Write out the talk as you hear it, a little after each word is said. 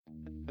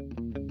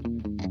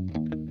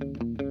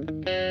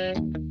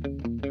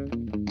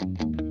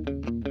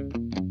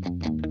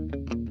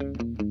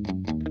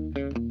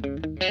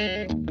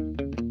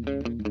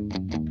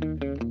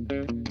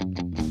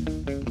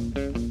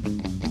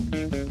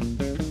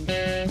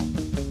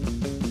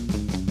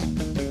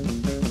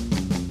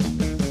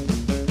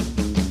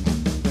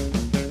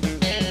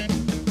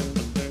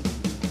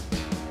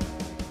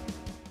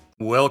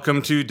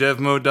Welcome to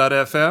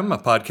DevMode.fm, a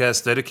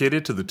podcast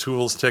dedicated to the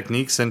tools,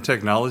 techniques, and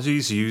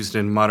technologies used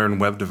in modern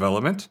web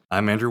development.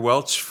 I'm Andrew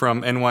Welch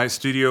from NY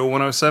Studio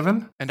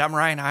 107. And I'm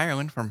Ryan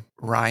Ireland from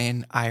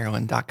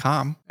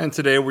RyanIreland.com. And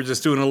today we're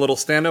just doing a little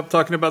stand-up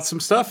talking about some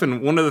stuff.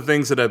 And one of the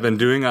things that I've been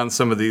doing on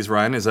some of these,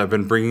 Ryan, is I've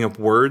been bringing up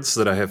words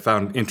that I have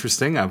found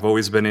interesting. I've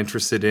always been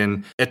interested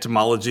in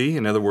etymology,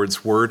 in other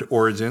words, word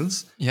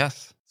origins.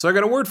 Yes. So I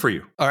got a word for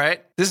you. All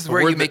right. This is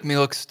where you make me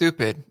look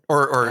stupid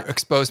or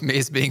expose me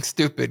as being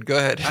stupid. Go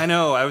ahead. I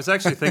know. I was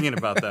actually thinking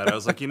about that. I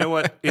was like, you know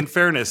what? In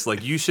fairness,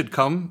 like you should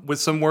come with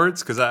some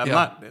words because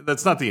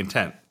that's not the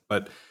intent.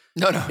 But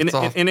no,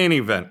 in any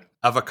event,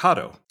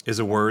 avocado is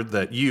a word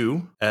that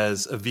you,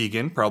 as a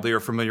vegan, probably are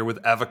familiar with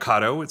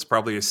avocado. It's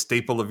probably a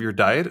staple of your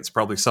diet. It's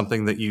probably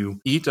something that you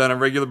eat on a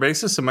regular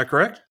basis. Am I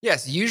correct?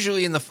 Yes,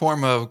 usually in the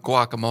form of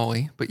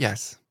guacamole, but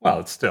yes. Well,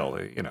 it's still,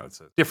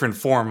 it's a different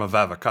form of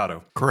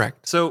avocado.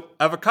 Correct. So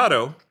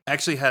avocado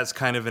actually has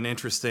kind of an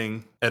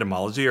interesting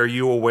etymology. Are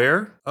you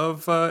aware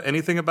of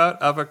anything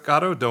about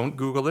avocado? Don't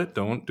Google it.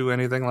 Don't do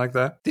anything like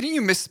that. Didn't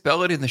you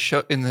misspell it in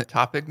the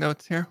topic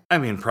notes here? I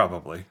mean,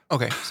 probably.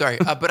 Okay, sorry.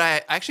 But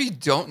I actually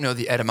don't know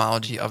the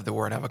etymology of the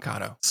word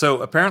avocado.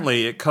 So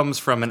apparently it comes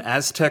from an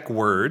Aztec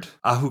word,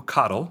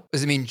 ahucatl.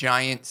 Does it mean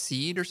giant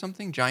seed or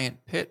something?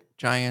 Giant pit?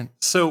 Giant?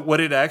 So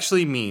what it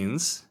actually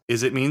means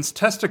is it means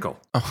testicle.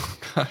 Oh,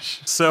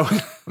 gosh. So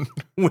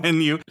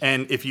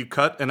if you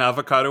cut an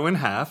avocado in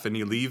half and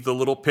you leave the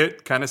little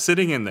pit kind of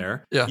sitting in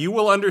there, you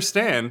will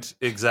understand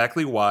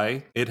exactly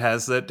why it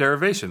has that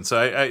derivation. So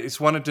I just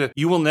wanted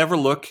you will never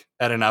look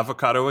at an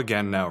avocado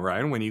again now,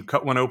 Ryan. When you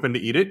cut one open to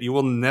eat it, you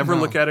will never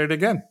look at it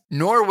again.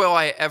 Nor will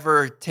I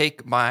ever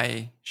take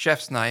my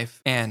chef's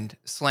knife and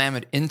slam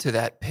it into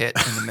that pit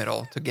in the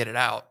middle to get it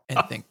out and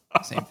think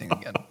the same thing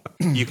again.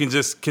 You can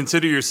just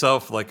consider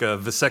yourself like a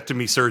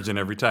vasectomy surgeon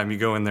every time you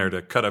go in there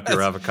to cut up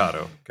your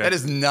avocado. Okay? That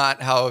is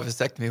not how a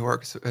vasectomy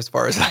works, as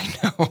far as I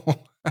know.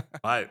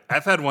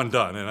 I've had one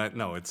done,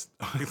 and it's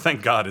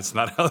thank God it's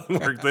not how it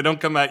works. They don't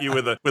come at you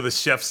with a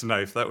chef's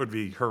knife. That would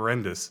be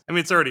horrendous. I mean,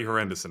 it's already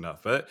horrendous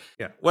enough, but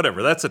yeah,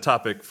 whatever. That's a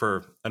topic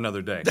for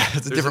another day.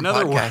 That's a different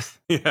podcast.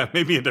 Yeah,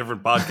 maybe a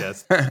different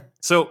podcast.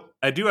 So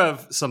I do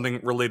have something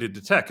related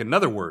to tech.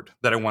 Another word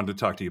that I wanted to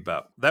talk to you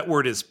about. That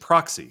word is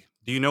proxy.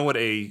 Do you know what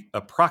a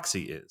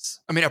proxy is?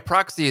 I mean, a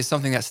proxy is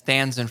something that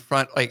stands in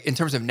front, like in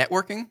terms of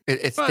networking.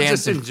 It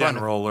stands just in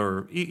general,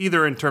 or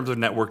either in terms of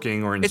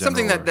networking or in general. It's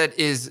something that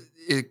is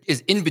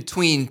in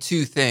between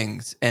two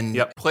things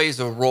and plays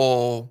a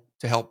role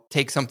to help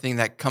take something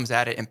that comes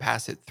at it and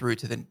pass it through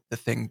to the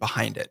thing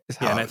behind it.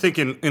 And I think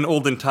in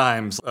olden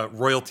times,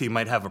 royalty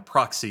might have a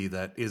proxy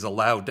that is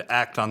allowed to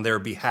act on their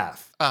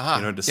behalf,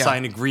 to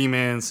sign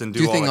agreements and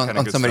do all that kind of good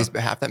stuff. On somebody's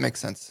behalf. That makes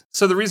sense.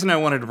 So the reason I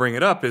wanted to bring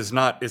it up is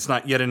it's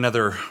not yet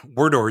another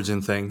word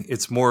origin thing.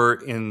 It's more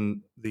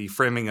in the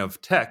framing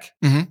of tech.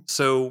 Mm-hmm.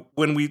 So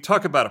when we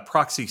talk about a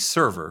proxy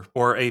server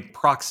or a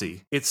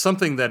proxy, it's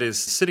something that is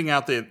sitting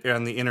out there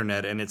on the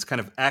internet and it's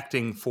kind of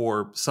acting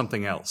for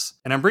something else.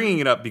 And I'm bringing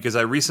it up because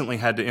I recently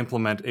had to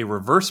implement a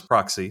reverse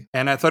proxy.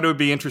 And I thought it would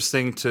be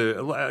interesting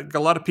a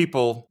lot of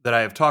people that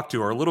I have talked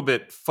to are a little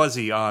bit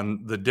fuzzy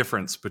on the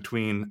difference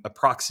between a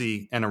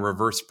proxy and a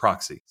reverse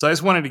proxy. So I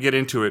just wanted to get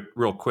into it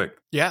real quick.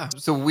 Yeah.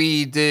 So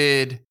we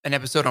did an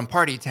episode on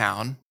Party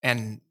Town,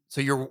 and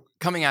so you're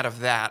coming out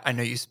of that. I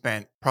know you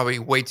spent probably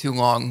way too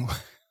long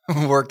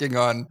working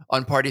on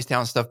Party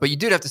Town stuff, but you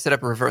did have to set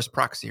up a reverse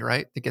proxy,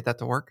 right, to get that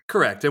to work?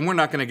 Correct. And we're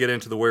not going to get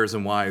into the wheres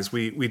and whys.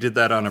 We did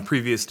that on a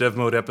previous Dev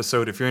Mode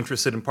episode. If you're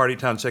interested in Party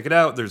Town, check it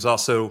out. There's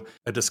also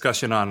a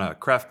discussion on a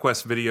Craft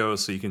Quest video,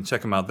 so you can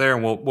check them out there,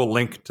 and we'll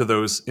link to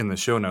those in the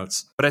show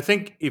notes. But I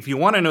think if you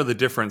want to know the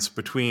difference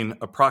between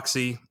a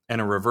proxy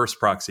and a reverse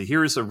proxy,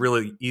 here's a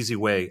really easy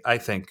way, I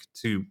think,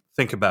 to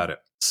think about it.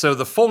 So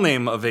the full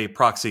name of a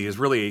proxy is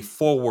really a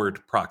forward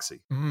proxy.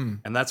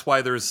 Mm. And that's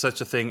why there's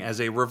such a thing as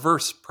a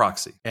reverse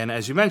proxy. And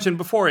as you mentioned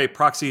before, a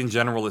proxy in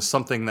general is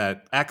something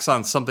that acts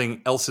on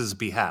something else's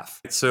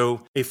behalf.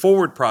 So a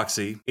forward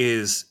proxy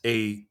is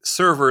a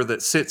server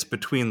that sits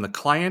between the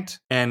client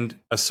and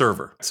a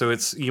server. So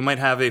you might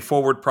have a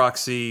forward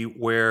proxy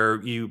where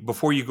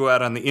before you go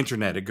out on the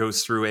internet, it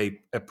goes through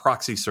a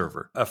proxy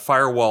server. A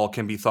firewall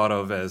can be thought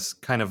of as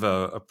kind of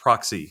a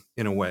proxy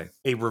in a way.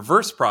 A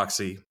reverse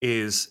proxy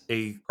is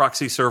a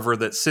proxy server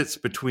that sits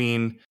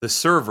between the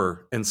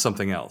server and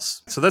something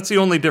else. So that's the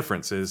only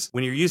difference is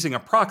when you're using a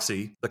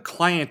proxy, the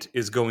client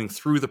is going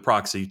through the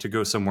proxy to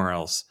go somewhere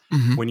else.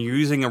 Mm-hmm. When you're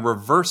using a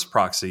reverse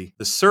proxy,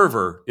 the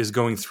server is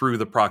going through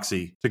the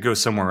proxy to go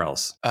somewhere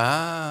else.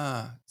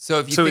 So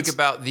if you think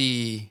about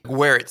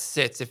where it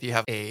sits, if you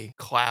have a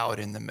cloud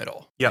in the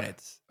middle. Yeah.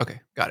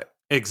 Okay, got it.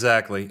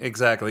 Exactly.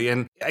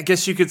 And I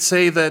guess you could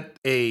say that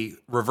a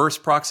reverse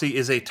proxy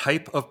is a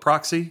type of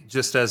proxy,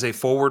 just as a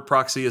forward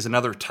proxy is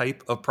another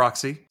type of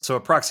proxy. So a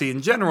proxy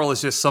in general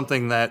is just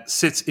something that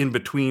sits in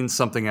between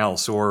something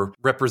else or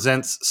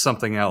represents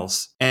something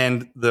else.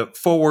 And the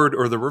forward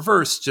or the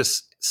reverse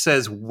just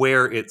says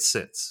where it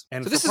sits.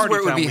 And so this is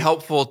where it would be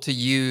helpful to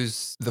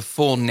use the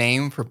full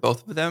name for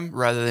both of them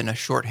rather than a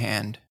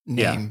shorthand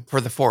name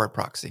for the forward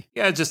proxy.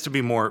 Yeah, just to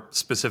be more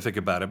specific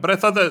about it. But I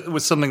thought that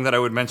was something that I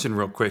would mention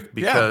real quick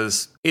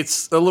because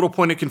it's a little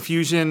point of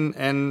confusion,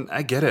 and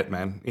I get it,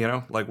 man.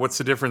 Like what's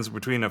the difference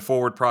between a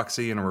forward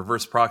proxy and a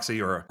reverse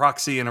proxy, or a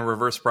proxy and a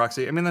reverse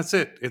proxy? I mean, that's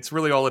it. It's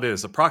really all it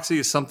is. A proxy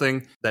is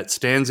something that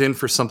stands in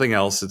for something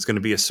else. It's going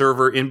to be a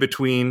server in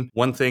between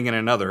one thing and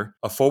another.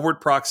 A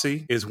forward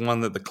proxy is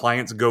one that the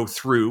clients go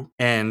through,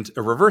 and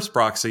a reverse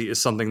proxy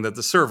is something that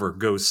the server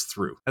goes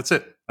through. That's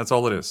it. That's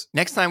all it is.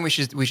 Next time we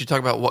should talk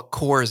about what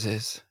CORS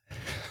is.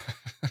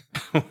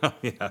 Well,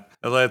 yeah,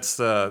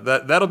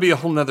 that'll be a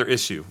whole nother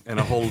issue and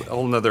a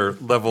whole nother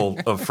level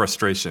of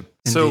frustration.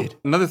 Indeed. So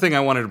another thing I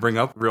wanted to bring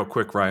up real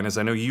quick, Ryan, is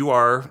I know you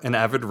are an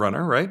avid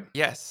runner, right?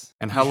 Yes.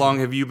 And how long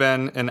have you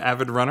been an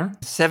avid runner?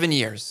 7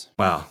 years.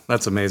 Wow,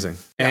 that's amazing.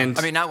 Yeah. And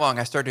I mean, not long.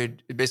 I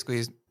started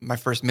basically my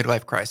first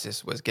midlife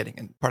crisis was getting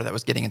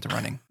into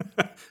running.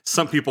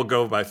 Some people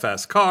go buy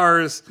fast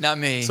cars. Not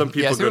me. Some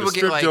people go to get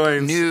strip like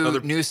joints.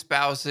 new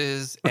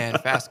spouses and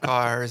fast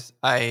cars.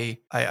 I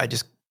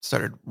just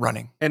started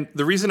running. And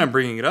the reason I'm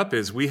bringing it up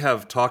is we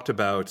have talked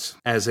about,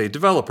 as a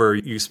developer,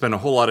 you spend a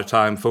whole lot of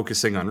time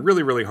focusing on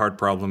really, really hard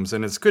problems,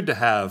 and it's good to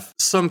have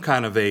some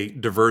kind of a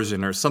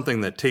diversion or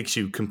something that takes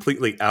you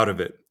completely out of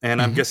it. And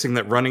I'm guessing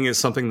that running is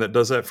something that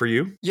does that for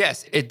you?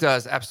 Yes, it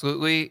does.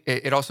 Absolutely.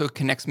 It also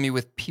connects me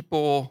with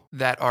people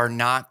that are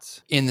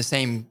not in the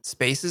same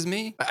space as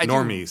me.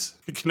 Normies.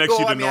 It connects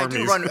you to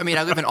normies.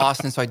 I live in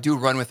Austin, so I do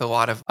run with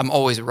I'm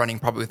always running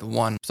probably with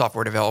one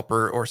software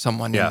developer or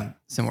someone in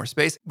similar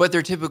space, but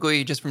they're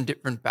typically just from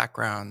different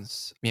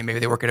backgrounds. I mean, maybe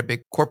they work at a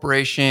big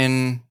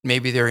corporation,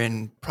 maybe they're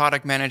in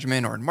product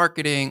management or in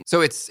marketing.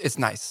 So it's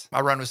nice.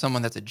 I run with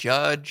someone that's a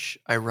judge.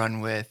 I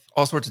run with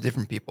all sorts of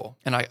different people,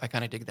 and I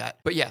kind of dig that.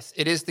 But yes,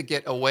 it is to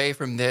get away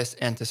from this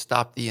and to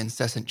stop the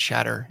incessant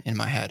chatter in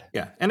my head.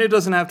 Yeah, and it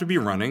doesn't have to be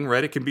running,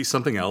 right? It can be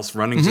something else.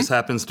 Running just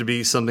happens to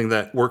be something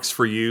that works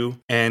for you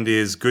and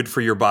is good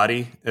for your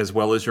body as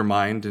well as your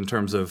mind, in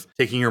terms of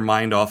taking your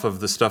mind off of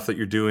the stuff that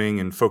you're doing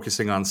and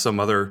focusing on some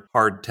other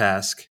hard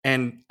task.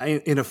 And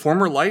in a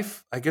former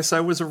life, I guess I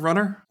was a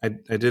runner. I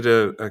did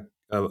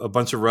a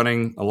bunch of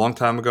running a long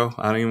time ago.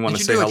 I don't even want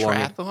to say how long. Did you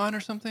do a triathlon or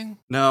something?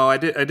 No, I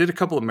did a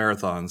couple of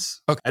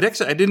marathons. Okay.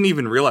 I didn't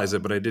even realize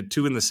it, but I did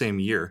 2 in the same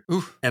year.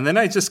 Oof. And then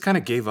I just kind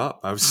of gave up.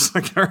 I was just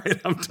like, all right,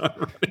 I'm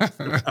done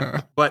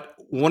running. But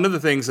one of the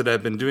things that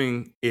I've been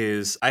doing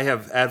is I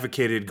have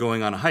advocated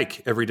going on a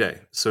hike every day.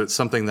 So it's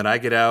something that I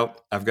get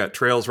out. I've got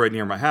trails right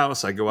near my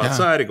house. I go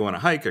outside, I go on a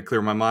hike, I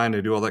clear my mind,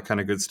 I do all that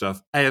kind of good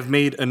stuff. I have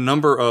made a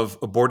number of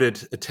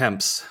aborted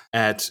attempts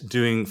at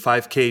doing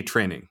 5K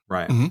training,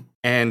 Ryan.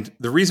 And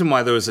the reason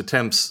why those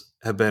attempts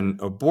have been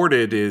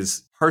aborted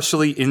is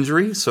partially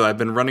injury. So I've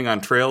been running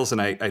on trails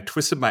and I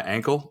twisted my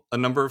ankle a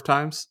number of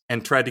times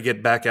and tried to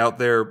get back out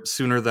there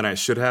sooner than I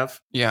should have.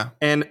 Yeah.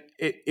 And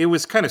it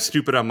was kind of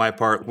stupid on my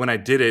part. When I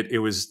did it,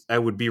 I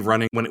would be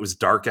running when it was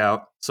dark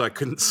out. So I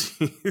couldn't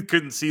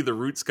see the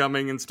roots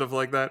coming and stuff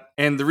like that.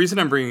 And the reason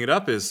I'm bringing it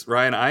up is,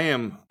 Ryan,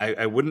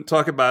 I wouldn't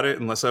talk about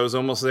it unless I was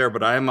almost there,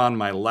 but I am on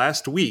my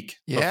last week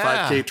of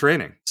 5K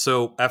training.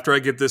 So after I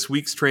get this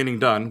week's training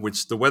done,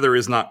 which the weather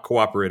is not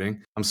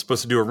cooperating, I'm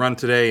supposed to do a run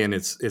today and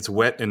it's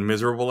wet and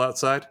miserable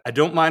outside. I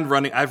don't mind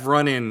running.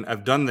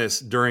 I've done this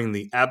during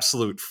the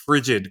absolute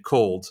frigid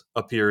cold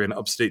up here in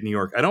upstate New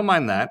York. I don't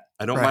mind that.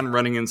 I don't mind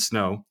running in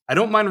snow. I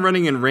don't mind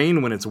running in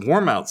rain when it's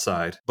warm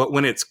outside, but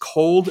when it's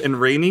cold and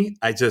rainy,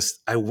 I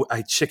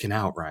chicken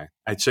out, Ryan.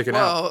 I chicken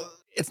out. Well,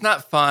 it's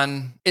not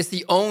fun. It's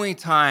the only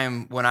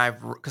time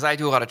because I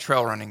do a lot of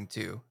trail running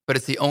too, but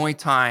it's the only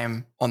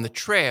time on the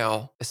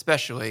trail,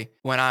 especially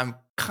when I'm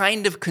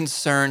kind of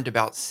concerned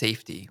about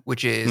safety,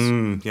 which is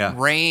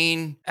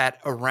rain at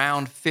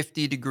around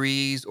 50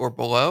 degrees or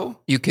below.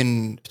 You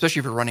can,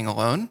 especially if you're running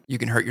alone, you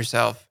can hurt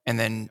yourself. And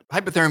then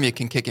hypothermia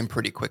can kick in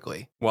pretty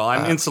quickly. Well,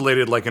 I'm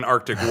insulated like an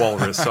Arctic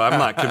walrus, so I'm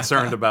not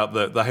concerned about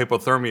the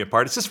hypothermia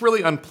part. It's just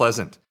really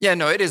unpleasant. Yeah,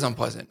 no, it is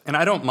unpleasant. And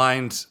I don't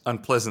mind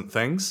unpleasant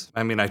things.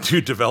 I mean, I do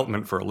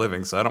development for a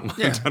living, so I don't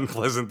mind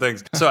unpleasant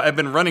things. So I've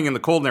been running in the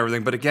cold and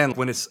everything. But again,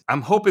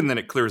 I'm hoping that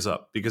it clears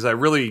up because I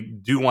really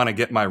do want to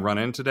get my run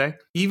in today.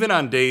 Even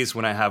on days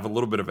when I have a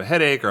little bit of a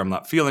headache or I'm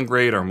not feeling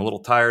great or I'm a little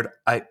tired,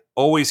 I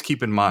always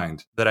keep in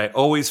mind that I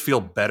always feel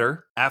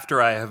better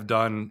after I have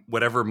done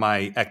whatever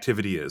my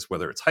activity is,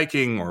 whether it's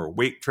hiking or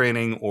weight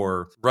training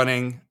or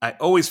running. I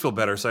always feel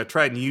better. So I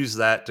try and use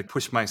that to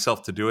push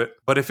myself to do it.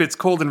 But if it's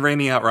cold and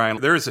rainy out,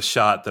 Ryan, there is a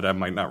shot that I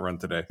might not run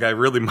today. I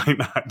really might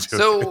not do it.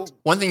 So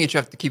one thing that you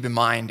have to keep in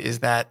mind is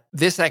that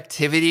this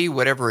activity,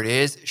 whatever it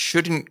is,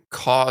 shouldn't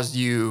cause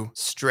you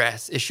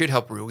stress. It should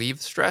help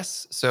relieve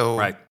stress.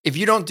 So if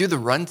you don't do the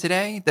run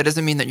today, that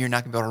doesn't mean that you're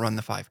not going to be able to run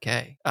the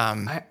 5K.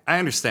 I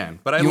understand,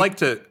 but I like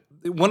to...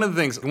 One of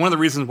the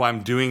reasons why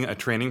I'm doing a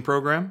training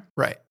program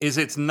is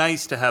it's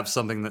nice to have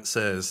something that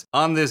says,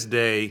 on this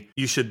day,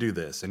 you should do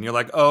this. And you're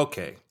like, oh,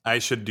 okay, I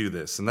should do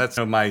this. And that's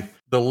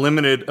the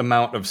limited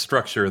amount of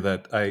structure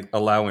that I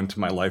allow into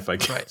my life, I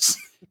guess.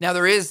 Now,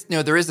 there is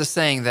a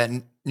saying that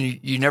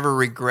you never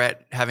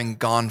regret having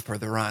gone for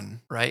the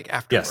run, right?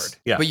 Afterward. Yes,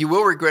 yeah. But you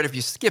will regret if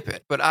you skip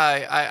it. But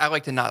I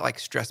like to not like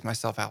stress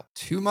myself out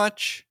too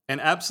much. An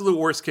absolute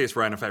worst case,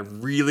 Ryan, if I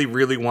really,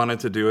 really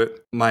wanted to do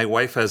it, my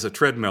wife has a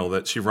treadmill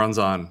that she runs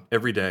on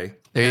every day.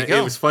 There you go.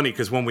 It was funny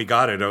because when we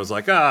got it, I was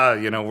like, we're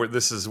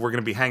going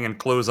to be hanging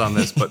clothes on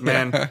this. But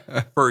man,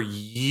 for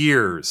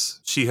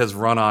years, she has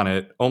run on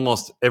it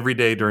almost every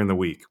day during the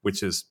week,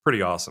 which is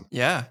pretty awesome.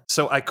 Yeah.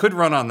 So I could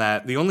run on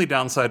that. The only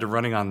downside to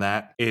running on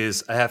that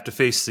is I have to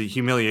face the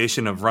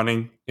humiliation of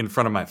running in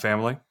front of my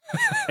family.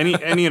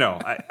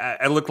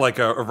 I look like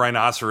a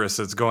rhinoceros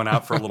that's going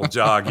out for a little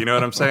jog. You know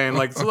what I'm saying?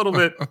 Like, it's a little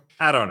bit,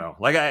 I don't know.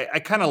 Like, I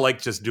kind of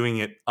like just doing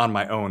it on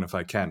my own if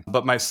I can.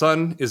 But my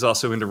son is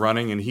also into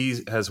running, and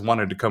he has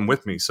wanted to come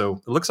with me.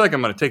 So it looks like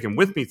I'm going to take him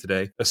with me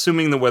today,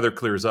 assuming the weather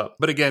clears up.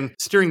 But again,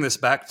 steering this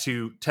back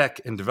to tech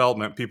and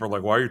development, people are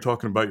like, why are you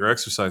talking about your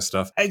exercise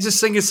stuff? I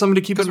just think it's something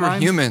to keep in mind.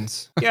 Because we're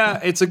humans.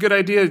 Yeah, it's a good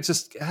idea.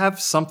 Just have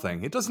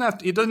something. It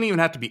doesn't even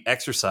have to be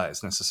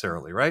exercise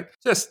necessarily, right?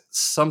 Just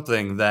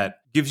something that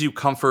gives you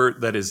comfort,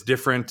 that is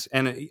different.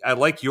 And I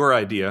like your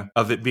idea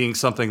of it being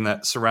something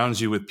that surrounds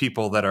you with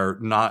people that are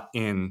not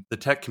in the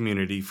tech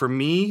community. For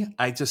me,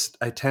 I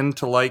tend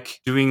to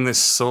like doing this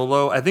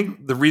solo. I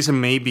think the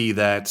reason may be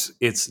that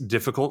it's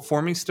difficult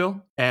for me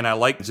still. And I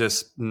like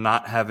just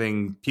not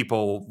having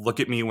people look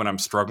at me when I'm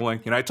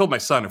struggling. I told my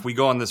son, if we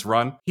go on this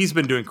run, he's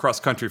been doing cross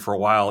country for a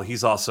while.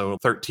 He's also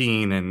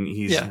 13 and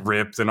he's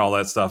ripped and all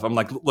that stuff. I'm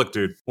like, look,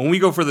 dude, when we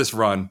go for this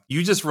run,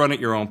 you just run at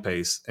your own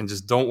pace and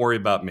just don't worry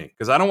about me.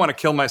 Because I don't want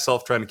to kill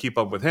myself trying to keep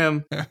up with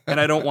him. And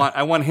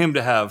I want him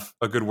to have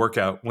a good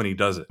workout when he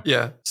does it.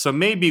 Yeah. So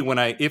maybe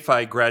if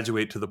I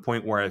graduate to the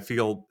point where I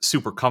feel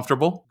super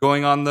comfortable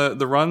going on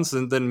the runs,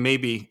 then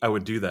maybe I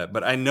would do that.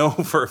 But I know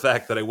for a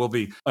fact that I will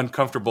be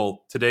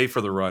uncomfortable today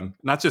for the run,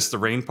 not just the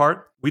rain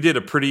part. We did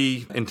a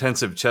pretty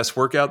intensive chest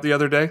workout the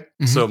other day.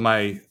 Mm-hmm. So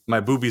my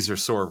boobies are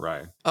sore,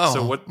 Ryan. Oh,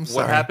 so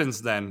what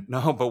happens then?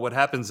 No, but what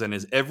happens then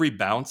is every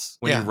bounce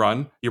when you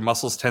run, your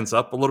muscles tense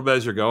up a little bit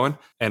as you're going,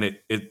 and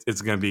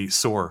it's going to be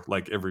sore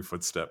like every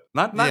footstep.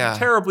 Not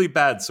terribly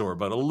bad sore,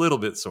 but a little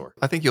bit sore.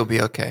 I think you'll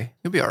be okay.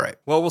 You'll be all right.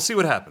 Well, we'll see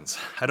what happens.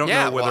 I don't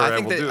know whether I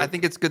will do it. I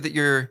think it's good that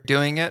you're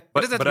doing it.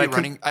 But it doesn't have to be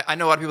running. I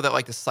know a lot of people that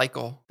like to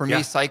cycle. For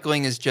me,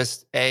 cycling is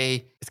just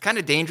it's kind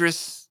of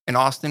dangerous in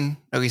Austin,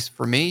 at least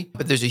for me,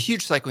 but there's a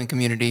huge cycling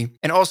community.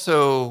 And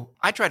also,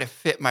 I try to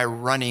fit my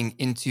running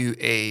into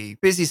a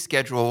busy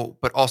schedule,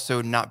 but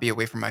also not be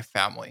away from my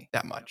family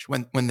that much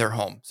when they're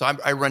home. So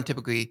I run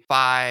typically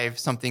 5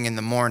 something in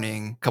the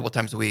morning, a couple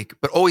times a week,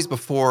 but always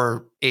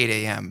before 8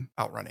 a.m.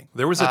 out running.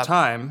 There was a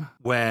time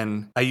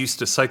when I used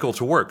to cycle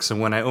to work. So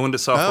when I owned a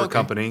software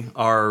company,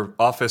 our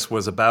office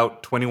was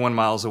about 21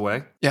 miles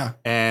away. Yeah.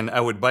 And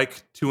I would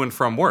bike to and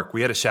from work.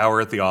 We had a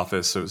shower at the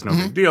office, so it was no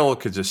big deal.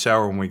 Could just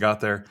shower when we got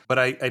there. But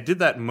I did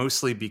that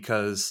mostly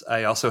because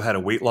I also had a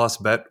weight loss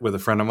bet with a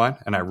friend of mine,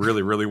 and I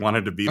really, really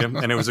wanted to beat him.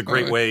 And it was a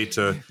great way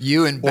to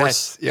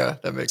force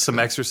that makes some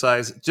sense.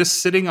 exercise. Just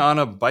sitting on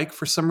a bike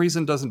for some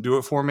reason doesn't do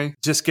it for me.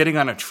 Just getting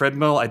on a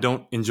treadmill, I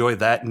don't enjoy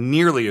that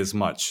nearly as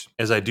much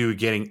as I do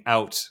getting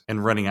out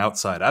and running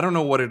outside. I don't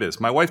know what it is.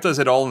 My wife does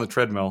it all on the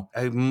treadmill.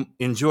 I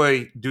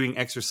enjoy doing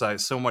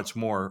exercise so much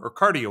more, or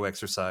cardio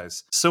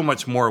exercise so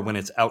much more when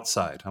it's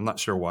outside. I'm not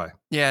sure why.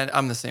 Yeah,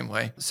 I'm the same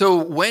way.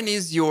 So when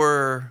is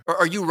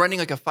are you running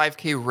like a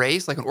 5K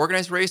race, like an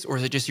organized race, or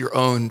is it just your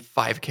own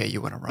 5K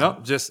you want to run? No,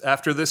 just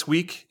after this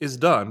week is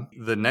done,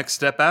 the next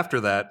step after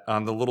that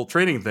on the little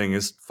training thing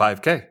is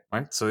 5K,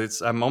 right? So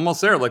I'm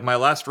almost there. Like my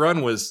last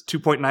run was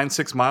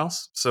 2.96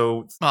 miles.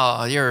 So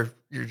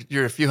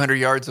you're a few hundred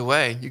yards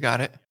away. You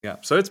got it. Yeah.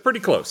 So it's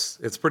pretty close.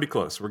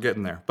 We're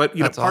getting there. But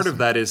part awesome. of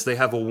that is they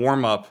have a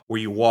warm up where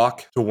you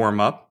walk to warm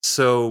up.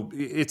 So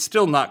it's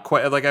still not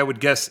quite like I would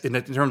guess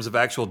in terms of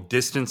actual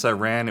distance I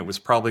ran, it was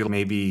probably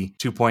maybe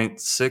 2.6,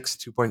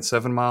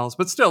 2.7 miles.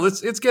 But still,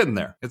 it's getting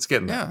there. It's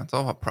getting there. Yeah, it's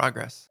all about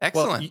progress.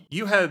 Excellent. Well,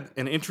 you had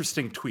an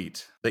interesting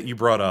tweet that you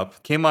brought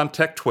up, came on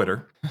Tech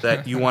Twitter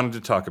that you wanted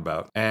to talk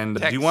about. And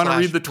do you want to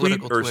read the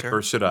tweet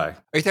or should I? Are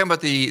you talking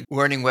about the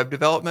learning web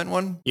development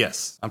one?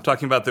 Yes. I'm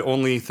talking about the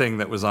only thing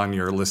that was on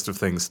your list of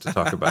things to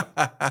talk about.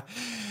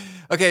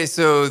 Okay,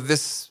 so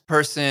this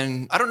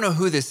person, I don't know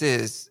who this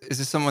is. Is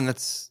this someone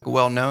that's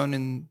well known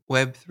in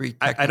Web3?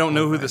 I don't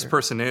know who this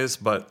person is,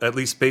 but at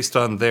least based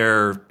on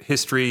their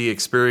history,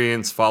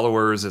 experience,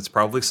 followers, it's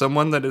probably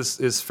someone that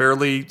is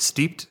fairly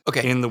steeped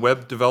in the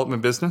web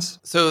development business.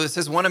 So it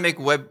says, want to make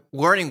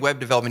learning web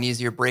development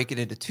easier, break it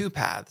into 2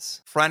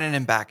 paths, front end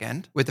and back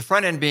end, with the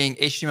front end being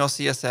HTML,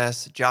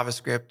 CSS,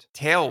 JavaScript,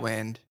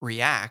 Tailwind,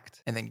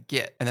 React, and then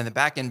Git. And then the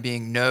back end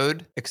being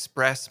Node,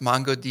 Express,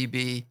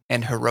 MongoDB,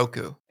 and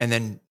Heroku. And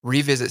then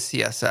revisit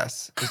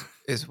CSS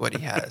is what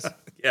he has.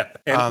 Yeah.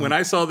 And when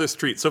I saw this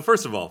tweet, so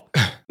first of all,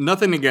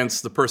 nothing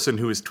against the person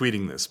who is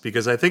tweeting this,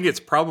 because I think it's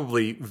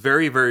probably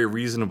very, very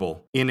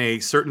reasonable in a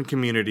certain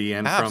community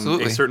and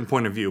from a certain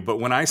point of view. But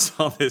when I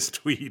saw this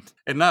tweet,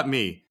 and not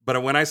me,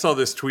 But when I saw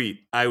this tweet,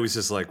 I was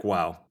just like,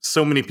 wow,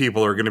 so many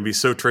people are going to be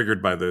so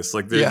triggered by this.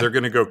 Like they're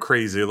going to go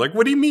crazy. Like,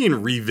 what do you mean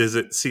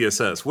revisit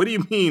CSS? What do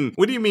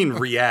you mean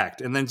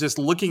React? And then just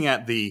looking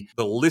at the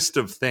list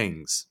of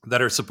things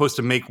that are supposed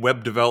to make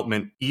web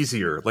development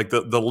easier, like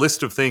the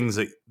list of things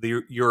that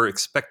you're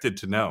expected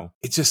to know.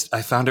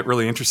 I found it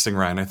really interesting,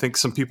 Ryan. I think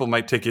some people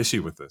might take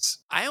issue with this.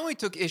 I only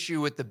took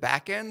issue with the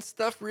backend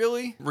stuff,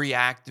 really.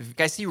 React,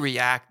 I see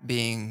React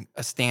being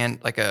a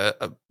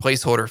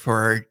placeholder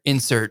for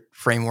insert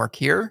framework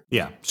here.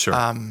 Yeah, sure.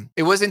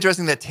 It was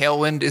interesting that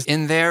Tailwind is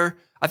in there.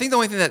 I think the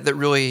only thing that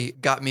really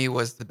got me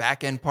was the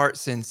backend part,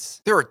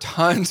 since there are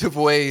tons of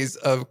ways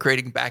of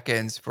creating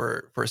backends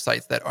for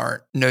sites that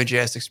aren't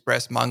Node.js,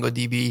 Express,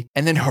 MongoDB.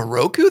 And then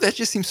Heroku, that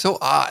just seems so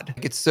odd.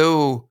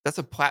 That's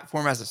a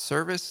platform as a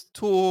service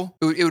tool.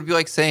 It would be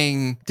like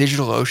saying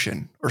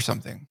DigitalOcean or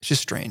something. It's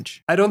just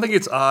strange. I don't think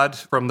it's odd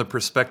from the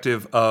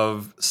perspective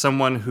of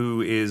someone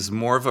who is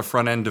more of a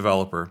front-end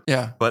developer.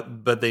 Yeah.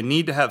 But they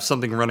need to have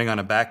something running on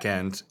a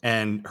back-end,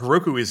 and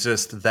Heroku is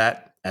just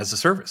that as a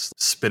service.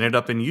 Spin it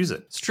up and use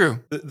it. It's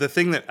true. The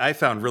thing that I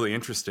found really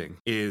interesting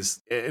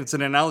is, it's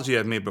an analogy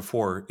I've made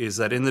before, is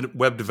that in the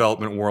web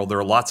development world, there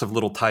are lots of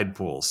little tide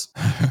pools.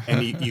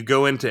 And you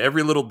go into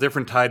every little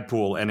different tide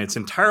pool, and it's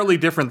entirely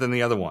different than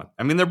the other one.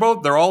 I mean,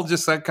 they're all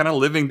just like kind of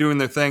living, doing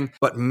their thing.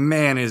 But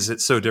man, is it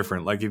so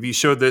different. Like if you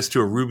showed this to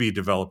a Ruby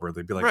developer,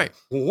 they'd be like, right.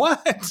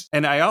 What?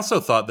 And I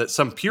also thought that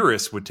some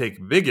purists would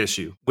take big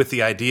issue with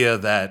the idea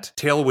that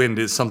Tailwind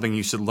is something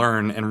you should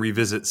learn and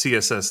revisit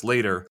CSS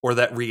later, or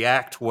that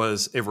React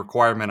was a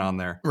requirement on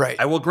there. Right.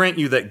 I will grant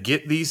you that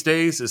Git these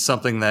days is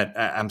something that,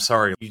 I'm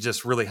sorry, you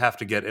just really have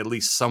to get at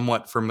least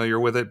somewhat familiar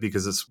with it,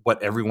 because it's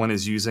what everyone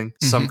is using,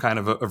 some kind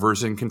of a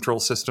version control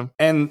system.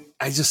 And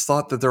I just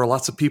thought that there are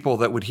lots of people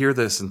that would hear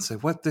this and say,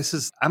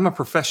 I'm a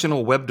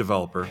professional web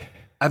developer.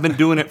 I've been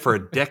doing it for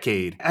a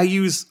decade. I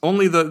use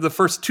only the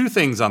first two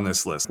things on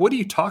this list. What are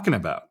you talking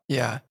about?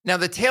 Yeah. Now,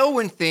 the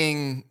Tailwind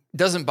thing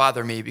doesn't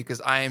bother me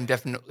because I am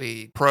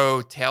definitely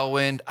pro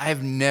Tailwind.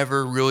 I've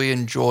never really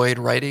enjoyed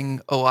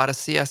writing a lot of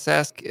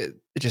CSS. It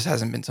just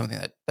hasn't been something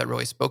that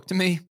really spoke to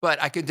me.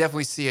 But I could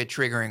definitely see it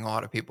triggering a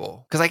lot of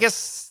people. Because I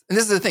guess, and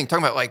this is the thing,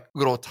 talking about like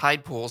little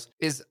tide pools,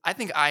 is I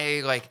think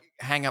I like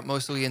hang out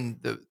mostly in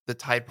the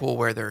tide pool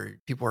where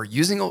people are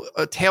using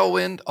a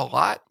Tailwind a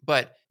lot.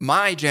 But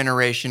my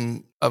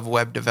generation of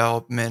web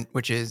development,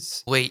 which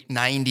is late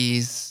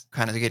 90s,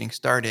 kind of getting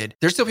started,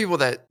 there's still people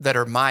that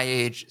are my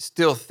age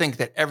still think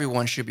that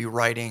everyone should be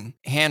writing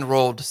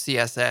hand-rolled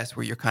CSS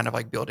where you're kind of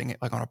like building it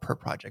like on a per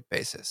project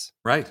basis.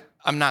 Right.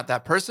 I'm not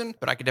that person,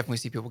 but I could definitely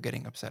see people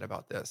getting upset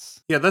about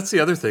this. Yeah, that's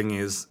the other thing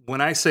is, when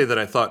I say that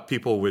I thought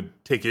people would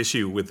take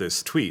issue with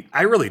this tweet,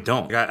 I really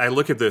don't. I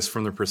look at this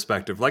from the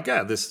perspective like,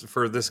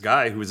 for this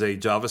guy who's a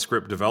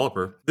JavaScript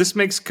developer, this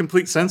makes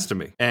complete sense to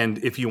me. And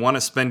if you want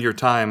to spend your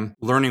time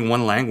learning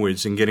one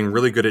language and getting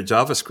really good at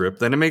JavaScript,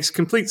 then it makes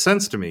complete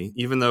sense to me.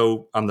 Even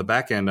though on the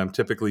back end, I'm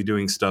typically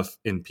doing stuff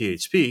in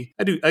PHP.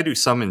 I do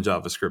some in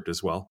JavaScript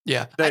as well.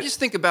 Yeah. I just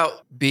think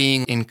about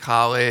being in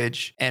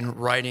college and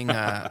writing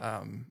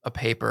a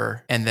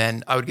paper, and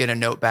then I would get a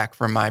note back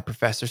from my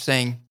professor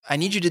saying, I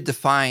need you to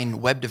define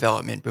web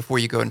development before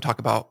you go and talk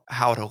about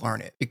how to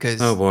learn it,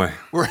 because oh boy,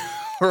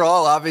 we're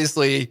all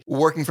obviously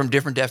working from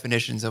different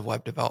definitions of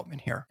web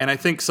development here. And I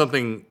think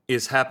something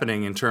is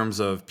happening in terms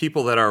of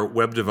people that are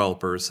web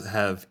developers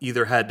have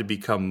either had to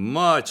become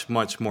much,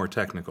 much more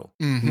technical,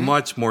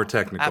 much more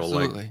technical.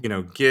 Absolutely.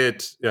 Like,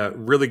 Git,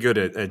 really good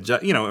at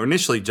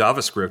initially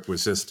JavaScript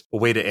was just a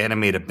way to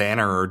animate a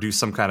banner or do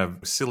some kind of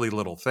silly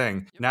little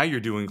thing. Yep. Now you're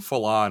doing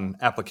full on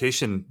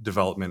application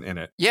development in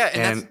it. Yeah.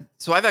 And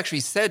so I've actually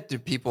said to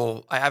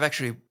people, I've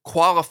actually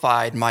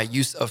qualified my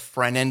use of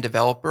front-end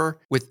developer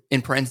with,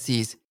 in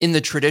parentheses, in the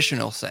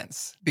traditional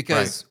sense.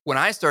 Because when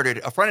I started,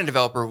 a front-end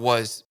developer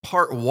was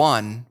part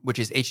one, which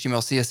is HTML,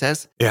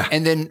 CSS. Yeah.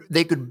 And then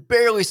they could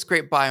barely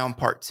scrape by on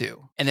part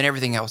two. And then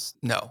everything else,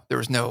 no. There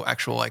was no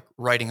actual like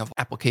writing of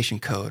application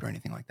code or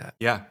anything like that.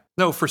 Yeah.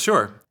 No, for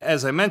sure.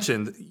 As I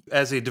mentioned,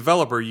 as a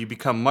developer, you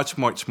become much,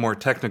 much more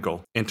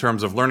technical in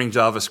terms of learning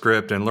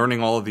JavaScript and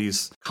learning all of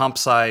these comp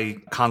sci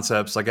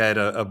concepts. Like I had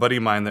a buddy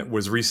of mine that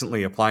was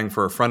recently applying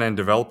for a front-end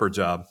developer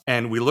job,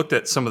 and we looked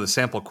at some of the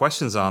sample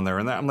questions on there,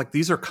 and I'm like,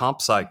 these are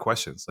comp sci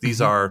questions.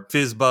 These are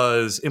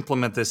FizzBuzz,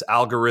 implement this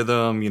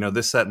algorithm,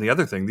 this, that, and the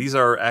other thing. These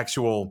are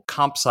actual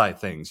comp sci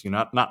things,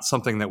 not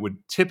something that would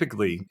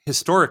typically,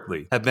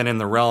 historically, have been in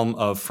the realm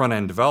of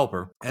front-end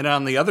developer. And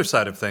on the other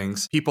side of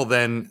things, people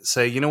then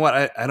say, you know what,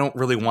 I don't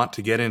really want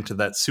to get into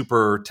that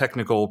super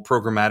technical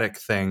programmatic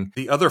thing.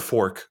 The other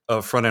fork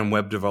of front-end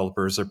web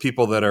developers are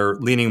people that are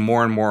leaning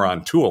more and more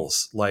on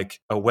tools like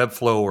a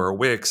Webflow or a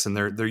Wix, and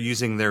they're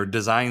using their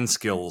design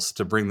skills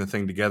to bring the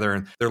thing together,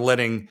 and they're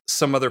letting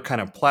some other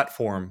kind of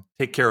platform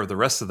take care of the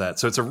rest of that.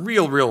 So it's a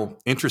real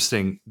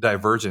interesting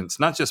divergence,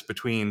 not just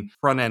between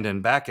front end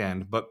and back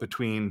end, but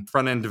between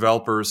front end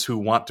developers who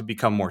want to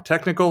become more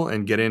technical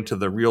and get into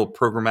the real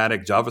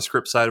programmatic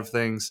JavaScript side of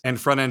things,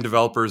 and front end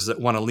developers that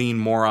want to lean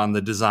more on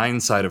the design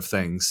side of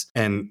things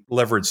and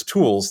leverage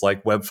tools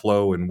like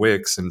Webflow and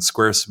Wix and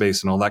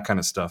Squarespace and all that kind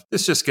of stuff.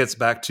 This just gets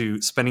back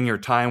to spending your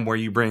time where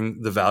you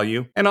bring the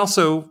value, and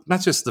also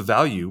not just the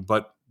value,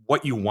 but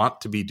what you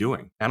want to be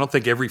doing. I don't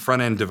think every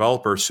front-end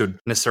developer should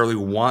necessarily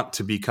want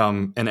to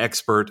become an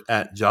expert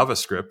at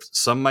JavaScript.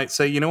 Some might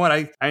say, you know what,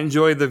 I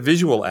enjoy the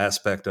visual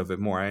aspect of it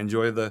more. I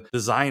enjoy the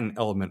design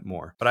element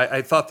more. But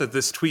I thought that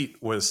this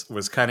tweet was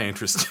kind of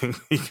interesting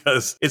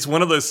because it's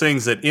one of those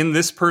things that in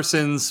this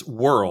person's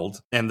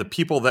world and the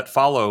people that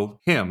follow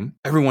him,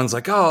 everyone's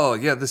like, oh,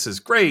 yeah, this is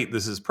great.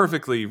 This is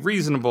perfectly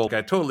reasonable.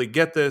 I totally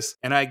get this.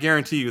 And I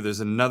guarantee you there's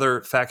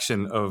another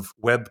faction of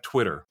web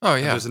Twitter. Oh,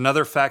 yeah. There's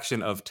another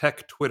faction of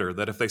tech Twitter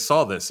that if they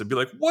saw this, it'd be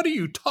like, what are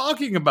you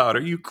talking about?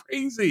 Are you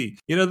crazy?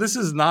 This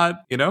is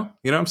not, you know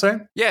what I'm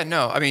saying? Yeah,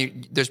 no, I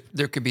mean,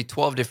 there could be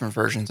 12 different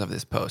versions of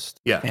this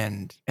post. Yeah.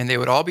 And they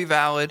would all be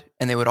valid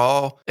and they would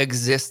all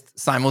exist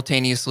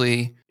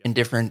simultaneously in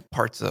different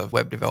parts of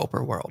web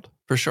developer world.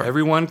 For sure.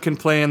 Everyone can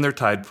play in their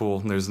tide pool.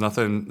 There's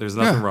nothing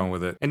wrong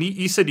with it. And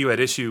you said you had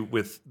issue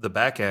with the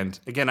back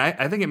end. Again,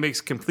 I think it makes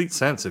complete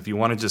sense. If you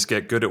want to just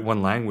get good at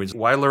one language,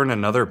 why learn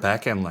another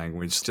back end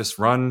language? Just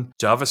run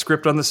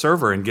JavaScript on the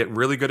server and get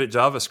really good at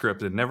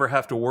JavaScript and never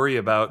have to worry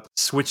about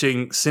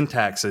switching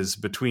syntaxes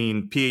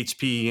between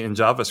PHP and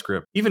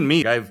JavaScript. Even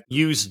me, I've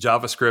used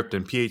JavaScript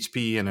and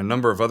PHP and a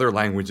number of other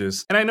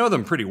languages, and I know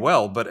them pretty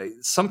well, but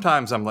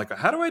sometimes I'm like,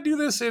 how do I do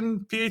this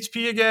in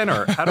PHP again?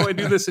 Or how do I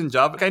do this in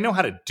Java? I know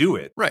how to do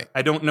it. Right.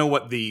 I don't know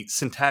what the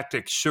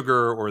syntactic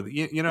sugar or the,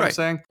 you know what I'm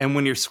saying? And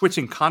when you're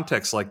switching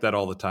context like that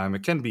all the time,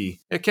 it can be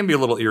a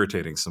little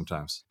irritating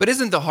sometimes. But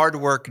isn't the hard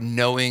work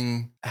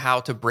knowing how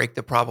to break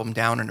the problem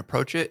down and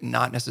approach it,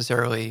 not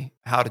necessarily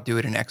how to do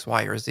it in X,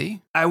 Y, or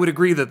Z? I would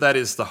agree that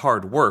is the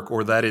hard work,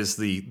 or that is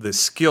the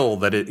skill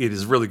that it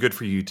is really good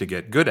for you to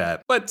get good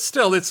at. But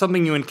still, it's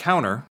something you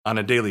encounter on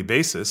a daily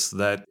basis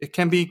that it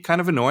can be kind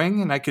of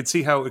annoying. And I could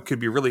see how it could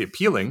be really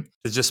appealing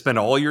to just spend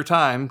all your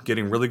time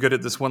getting really good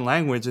at this one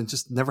language and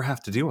just never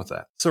have to deal with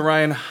that. So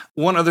Ryan,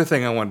 one other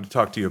thing I wanted to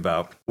talk to you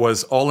about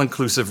was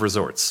all-inclusive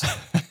resorts.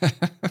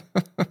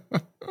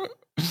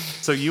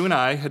 So you and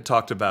I had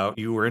talked about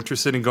you were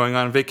interested in going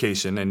on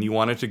vacation and you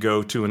wanted to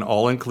go to an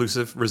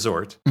all-inclusive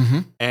resort. Mm-hmm.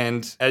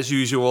 And as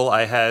usual,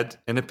 I had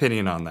an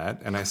opinion on that.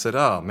 And I said,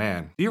 oh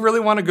man, do you really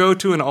want to go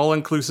to an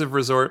all-inclusive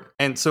resort?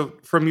 And so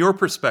from your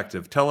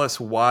perspective, tell us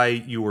why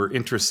you were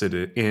interested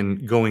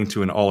in going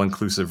to an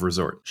all-inclusive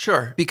resort.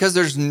 Sure. Because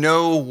there's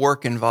no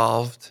work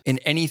involved in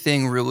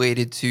anything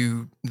related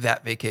to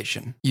that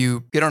vacation.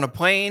 You get on a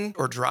plane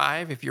or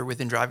drive if you're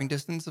within driving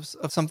distance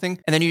of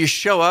something, and then you just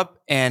show up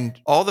and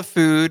all the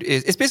food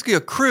it's basically a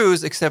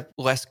cruise except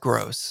less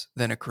gross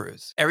than a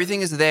cruise.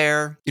 Everything is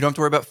there. You don't have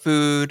to worry about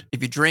food.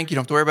 If you drink, you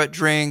don't have to worry about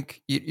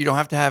drink. You don't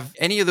have to have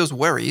any of those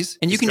worries.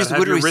 And you can just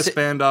literally have your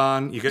wristband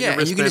on. You get your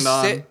wristband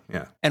on.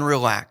 Sit and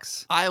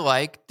relax. I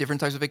like different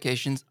types of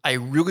vacations. I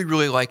really,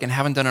 really like, and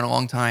haven't done it in a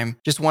long time,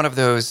 just one of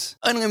those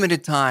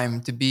unlimited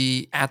time to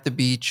be at the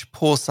beach,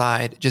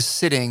 poolside, just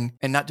sitting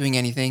and not doing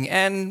anything.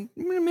 And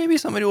maybe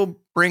somebody will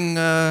bring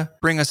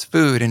us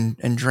food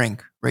and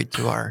drink right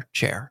to our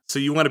chair. So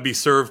you want to be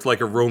served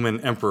like a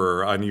Roman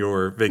emperor on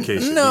your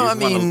vacation? No, I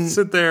mean, want to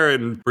sit there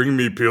and bring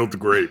me peeled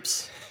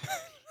grapes.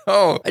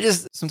 Oh,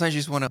 sometimes you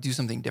just want to do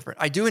something different.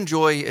 I do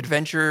enjoy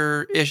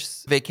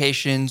adventure-ish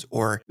vacations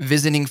or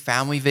visiting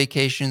family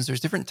vacations. There's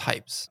different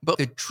types. But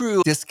the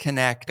true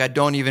disconnect, I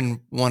don't even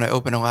want to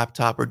open a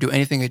laptop or do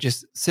anything. I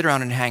just sit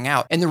around and hang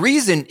out. And the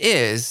reason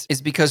is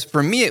because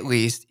for me at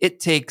least, it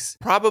takes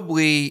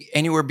probably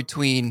anywhere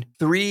between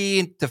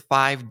 3 to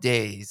 5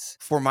 days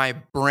for my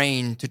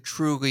brain to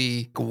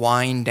truly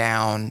wind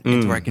down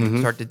into where I can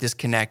start to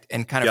disconnect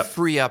and kind of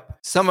free up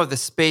some of the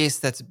space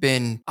that's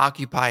been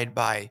occupied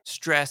by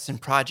stress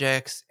and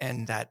projects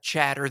and that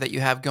chatter that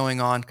you have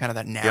going on, kind of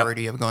that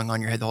narrative going on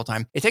in your head the whole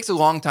time. It takes a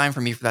long time for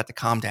me for that to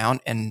calm down.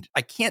 And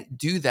I can't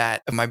do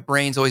that if my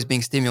brain's always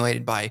being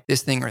stimulated by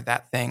this thing or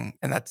that thing.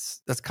 And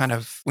that's kind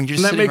of, when you're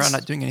just sitting around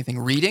not doing anything,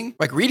 reading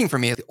for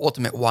me is the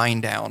ultimate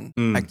wind down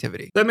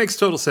activity. That makes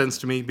total sense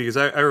to me because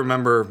I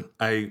remember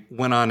I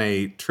went on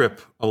a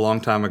trip a long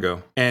time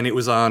ago and it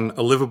was on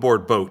a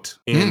liveaboard boat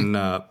in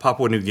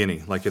Papua New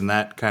Guinea, like in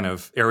that kind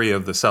of area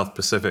of the South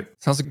Pacific.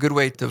 Sounds a good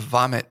way to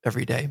vomit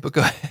every day, but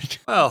go ahead.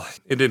 Well,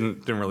 it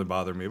didn't really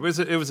bother me. It was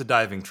a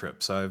diving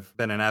trip. So I've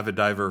been an avid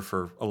diver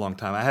for a long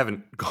time. I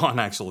haven't gone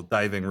actual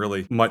diving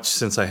really much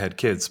since I had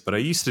kids, but I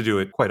used to do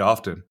it quite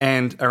often.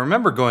 And I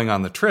remember going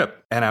on the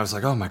trip and I was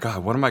like, oh my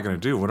God, what am I going to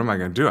do? What am I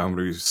going to do? I'm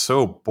going to be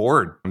so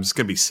bored. I'm just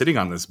going to be sitting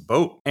on this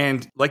boat.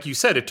 And like you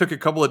said, it took a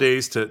couple of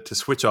days to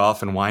switch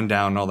off and wind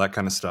down and all that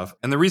kind of of stuff.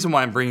 And the reason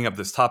why I'm bringing up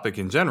this topic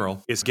in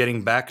general is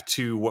getting back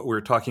to what we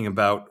were talking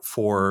about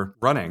for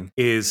running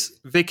is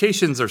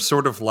vacations are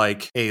sort of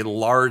like a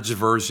large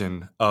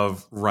version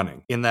of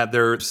running in that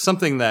they're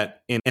something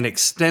that in an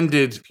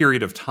extended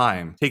period of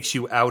time takes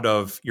you out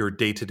of your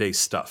day-to-day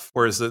stuff.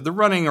 Whereas the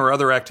running or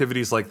other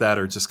activities like that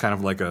are just kind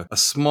of like a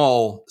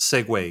small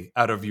segue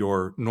out of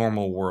your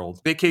normal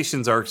world.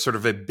 Vacations are sort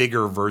of a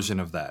bigger version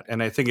of that.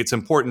 And I think it's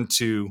important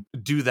to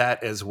do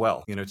that as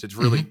well, to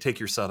really take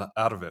yourself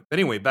out of it. But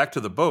anyway, back to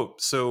the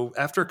boat. So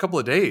after a couple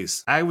of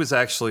days, I was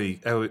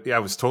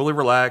totally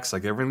relaxed,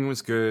 like everything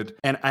was good.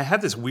 And I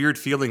had this weird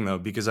feeling though,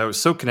 because I was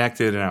so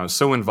connected and I was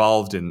so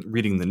involved in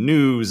reading the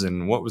news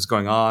and what was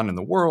going on in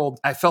the world.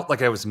 I felt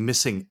like I was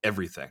missing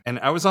everything. And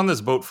I was on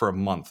this boat for a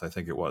month, I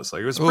think it was.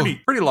 Like it was a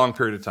pretty long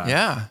period of time.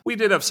 Yeah. We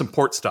did have some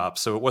port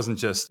stops, so it wasn't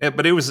just,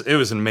 but it was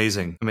an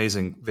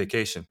amazing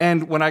vacation.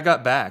 And when I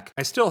got back,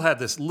 I still had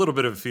this little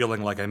bit of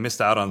feeling like I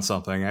missed out on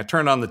something. I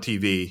turned on the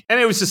TV and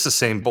it was just the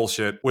same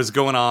bullshit was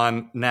going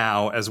on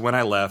now as when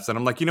I left. And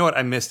I'm like, you know what?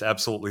 I missed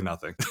absolutely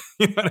nothing.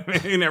 You know what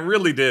I mean? I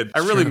really did. I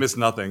really missed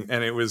nothing.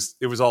 And it was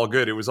all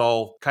good. It was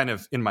all kind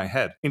of in my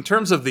head. In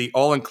terms of the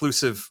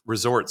all-inclusive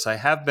resorts, I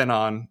have been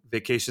on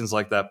vacations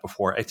like that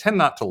before. I tend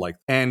not to like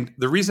them. And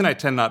the reason I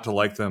tend not to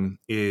like them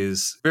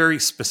is very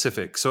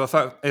specific. So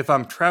if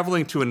I'm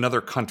traveling to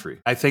another country,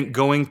 I think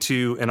going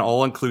to an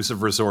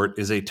all-inclusive resort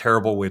is a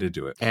terrible way to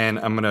do it. And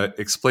I'm going to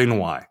explain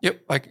why.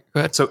 Yep. Go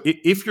ahead. So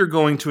if you're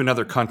going to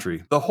another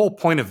country, the whole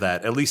point of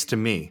that, at least to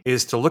me,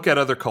 is to look at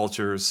other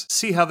cultures,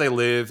 see how they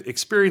live,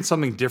 experience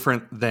something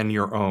different than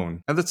your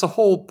own. And that's the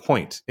whole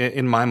point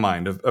in my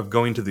mind of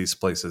going to these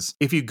places.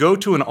 If you go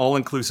to an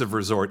all-inclusive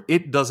resort,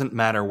 it doesn't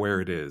matter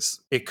where it is.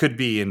 It could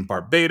be in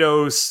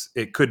Barbados.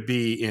 It could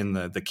be in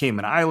the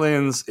Cayman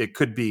Islands. It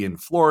could be in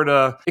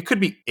Florida. It could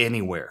be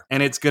anywhere.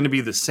 And it's going to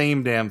be the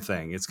same damn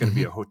thing. It's going to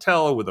be a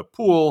hotel with a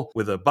pool,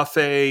 with a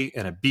buffet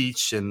and a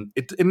beach. And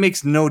it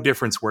makes no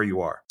difference where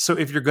you are. So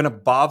if you're going to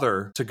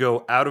bother to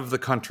go out of the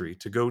country,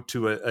 to go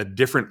to a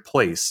different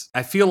place,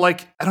 I feel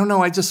like, I don't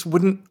know, I just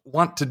wouldn't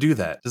want to do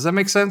that. Does that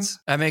make sense?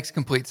 That makes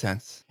complete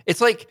sense.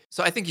 It's like,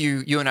 so I think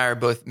you and I are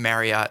both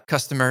Marriott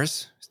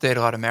customers, stayed at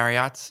a lot of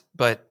Marriotts,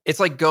 but it's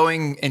like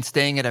going and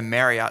staying at a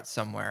Marriott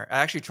somewhere. I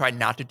actually tried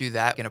not to do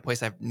that in a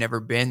place I've never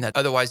been that's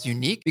otherwise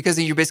unique because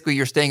then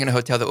you're staying in a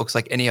hotel that looks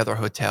like any other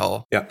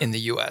hotel in the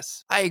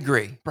US. I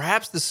agree.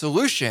 Perhaps the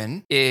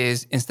solution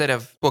is instead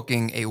of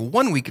booking a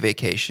 1-week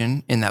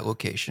vacation in that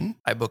location,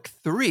 I book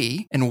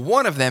 3 and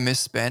one of them is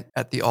spent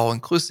at the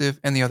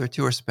all-inclusive and the other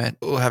 2 are spent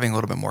having a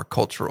little bit more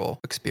cultural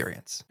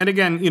experience. And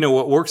again,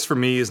 what works for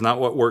me is not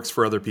what works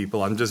for other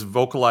people. I'm just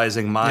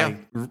vocalizing my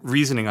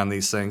reasoning on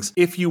these things.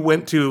 If you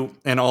went to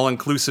an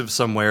all-inclusive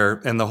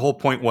somewhere and the whole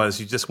point was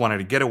you just wanted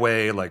to get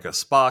away, like a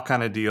spa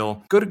kind of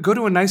deal, go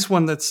to a nice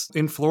one that's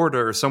in Florida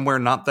or somewhere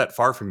not that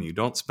far from you.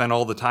 Don't spend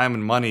all the time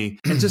and money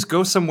and just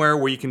go somewhere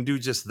where you can do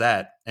just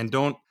that and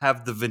don't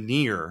have the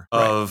veneer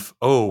of,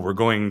 oh, we're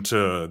going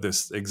to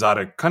this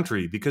exotic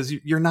country, because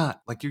you're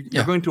not. Like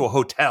you're going to a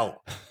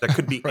hotel that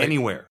could be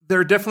anywhere.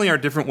 There definitely are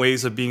different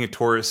ways of being a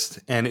tourist,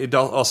 and it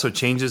also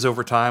changes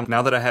over time.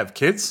 Now that I have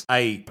kids,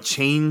 I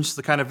change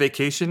the kind of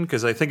vacation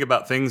because I think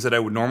about things that I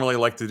would normally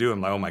like to do. I'm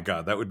like, oh my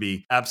God, that would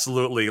be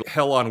absolutely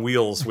hell on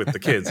wheels with the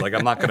kids. Like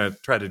I'm not going to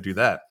try to do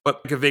that.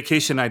 But like a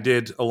vacation I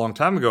did a long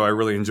time ago I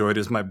really enjoyed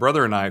is my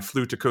brother and I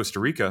flew to Costa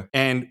Rica,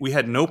 and we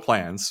had no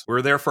plans. We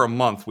were there for a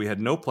month. We had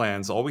no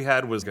plans. All we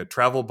had was a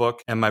travel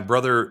book, and my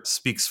brother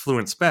speaks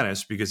fluent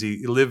Spanish because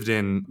he lived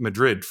in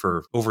Madrid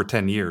for over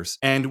 10 years.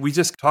 And we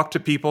just talked to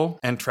people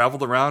and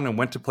traveled around and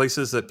went to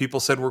places that people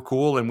said were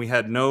cool, and we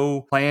had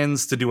no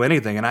plans to do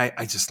anything. And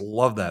I just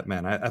love that,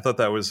 man. I thought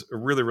that was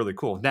really, really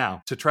cool.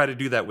 Now, to try to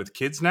do that with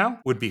kids now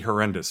would be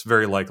horrendous,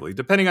 very likely,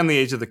 depending on the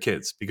age of the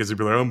kids, because they'd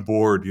be like, I'm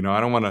bored,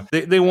 I don't want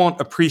to, they won't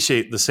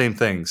appreciate the same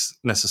things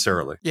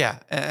necessarily. Yeah,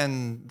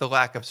 and the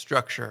lack of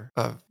structure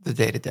of the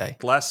day-to-day.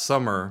 Last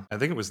summer, I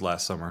think it was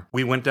last summer,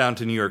 we went down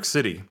to New York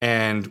City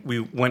and we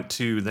went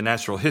to the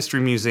Natural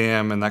History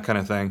Museum and that kind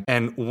of thing.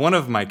 And one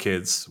of my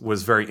kids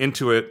was very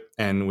into it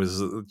and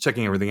was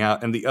checking everything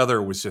out. And the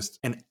other was just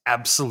an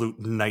absolute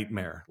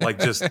nightmare. Like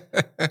just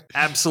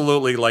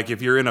absolutely, like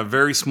if you're in a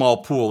very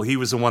small pool, he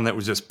was the one that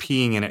was just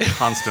peeing in it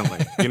constantly.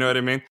 You know what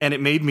I mean? And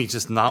it made me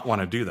just not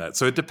want to do that.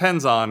 So it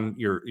depends on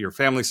your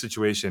family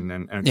situation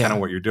and kind of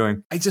what you're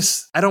doing.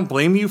 I don't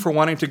blame you for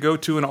wanting to go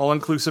to an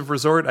all-inclusive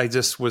resort. I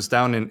just was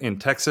down in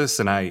Texas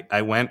and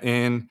I went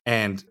in,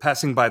 and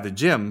passing by the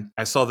gym,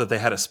 I saw that they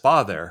had a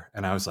spa there.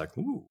 And I was like,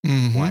 ooh,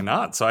 why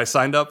not? So I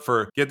signed up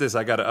for, get this,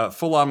 I got a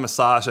full-on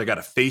massage. I got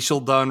a facial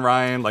done,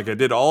 Ryan. Like I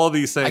did all of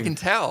these things. I can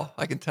tell.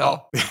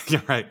 Oh,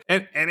 you're right.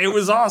 And it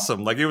was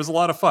awesome. Like it was a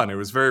lot of fun. It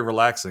was very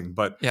relaxing,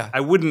 but I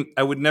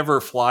would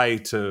never fly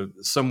to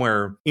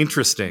somewhere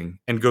interesting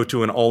and go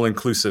to an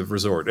all-inclusive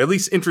resort, at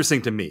least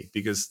interesting to me,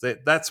 because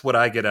that's what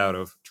I get out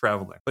of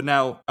traveling. But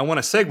now I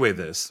want to segue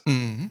this.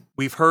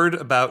 We've heard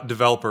about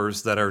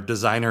developers that are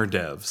designer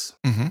devs.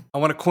 I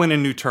want to coin a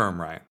new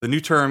term, Ryan. The new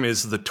term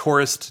is the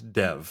tourist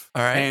dev.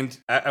 All right. And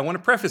I want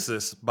to preface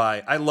this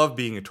by, I love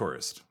being a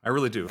tourist. I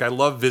really do. do. I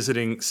love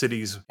visiting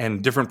cities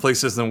and different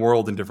places in the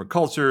world and different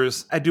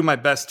cultures. I do my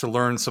best to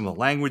learn some of the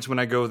language when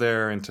I go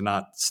there and to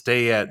not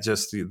stay at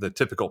just the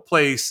typical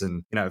place.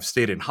 And, I've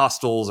stayed in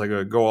hostels.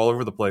 I go all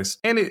over the place.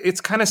 And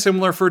it's kind of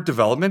similar for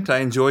development. I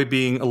enjoy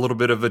being a little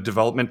bit of a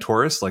development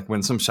tourist. Like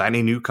when some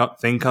shiny new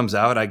thing comes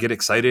out, I get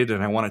excited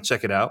and I want to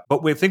check it out.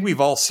 But I think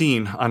we've all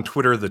seen on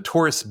Twitter the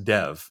tourist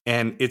dev.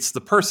 And it's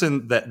the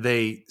person that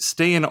they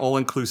stay in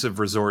all-inclusive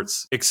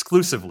resorts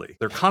exclusively.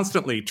 They're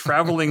constantly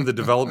traveling the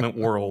development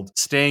world,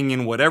 staying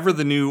in whatever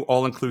the new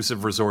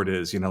all-inclusive resort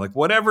is. Like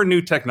whatever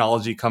new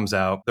technology comes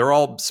out, they're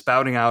all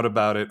spouting out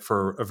about it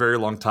for a very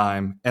long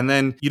time. And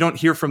then you don't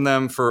hear from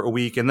them for a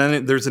week. And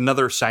then there's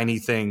another shiny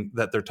thing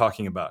that they're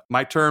talking about.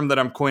 My term that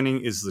I'm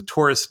coining is the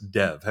tourist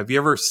dev. Have you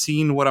ever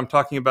seen what I'm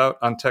talking about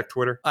on tech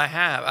Twitter? I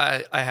have.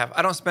 I have.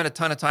 I don't spend a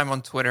ton of time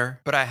on Twitter,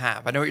 but I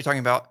have. I know what you're talking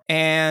about.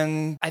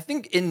 And I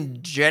think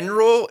in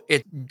general,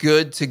 it's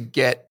good to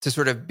get to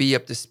sort of be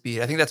up to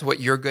speed. I think that's what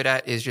you're good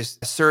at, is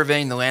just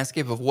surveying the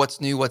landscape of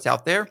what's new, what's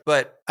out there.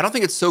 But I don't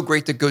think it's so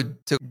great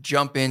to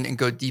jump in and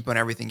go deep on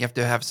everything. You have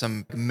to have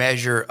some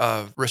measure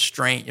of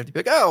restraint. You have to be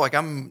like, oh, like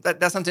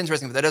that sounds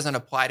interesting, but that doesn't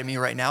apply to me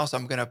right now. So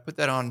I'm going to put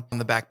that on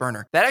the back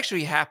burner. That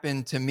actually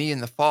happened to me in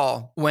the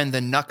fall when the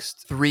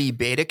Nuxt 3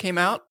 beta came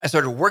out. I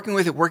started working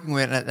with it,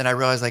 and then I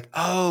realized like,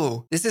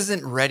 oh, this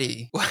isn't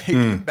ready.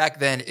 Like back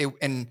then.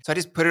 And so I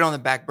just put it on the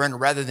back burner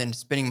rather than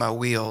spinning my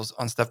wheels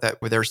on stuff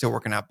where they were still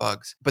working out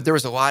bugs. But there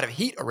was a lot of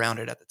heat around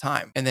it at the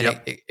time. And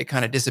then it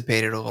kind of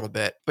dissipated a little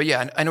bit. But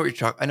yeah, I know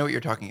what you're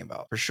talking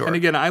about for sure. And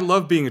again, I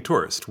love being a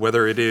tourist,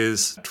 whether it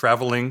is a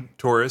traveling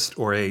tourist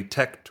or a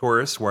tech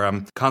tourist where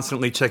I'm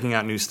constantly checking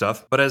out new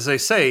stuff. But as I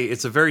say,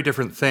 it's a very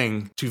different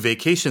thing to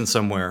vacation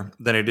somewhere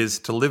than it is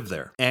to live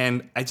there.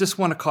 And I just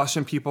want to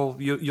caution people,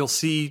 you'll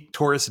see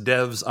tourist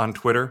devs on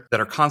Twitter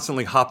that are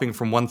constantly hopping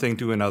from one thing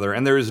to another.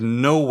 And there is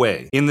no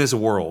way in this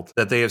world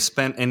that they have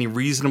spent any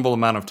reasonable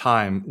amount of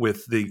time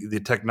with the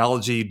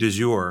technology du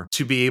jour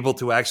to be able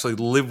to actually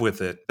live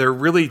with it. They're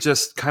really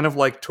just kind of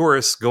like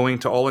tourists going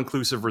to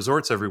all-inclusive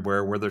resorts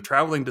everywhere where they're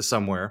traveling to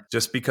somewhere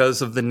just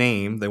because of the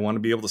name. They want to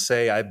be able to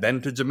say, I've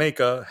been to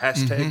Jamaica,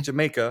 hashtag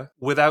Jamaica,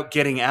 without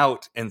getting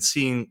out and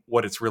seeing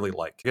what it's really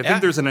like. I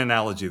think there's an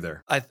analogy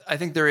there. I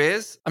think there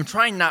is. I'm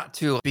trying not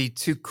to be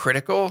too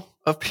critical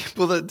of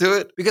people that do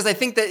it, because I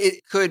think that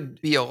it could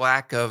be a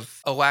lack of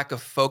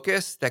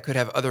focus that could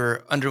have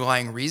other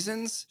underlying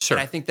reasons. Sure.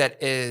 And I think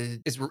that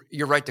is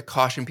you're right to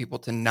caution people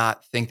to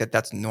not think that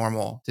that's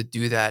normal to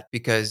do that,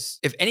 because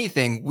if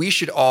anything, we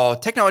should all,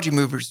 technology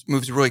moves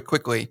really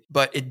quickly,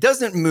 but it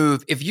doesn't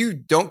move if you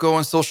don't go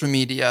on social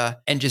media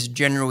and just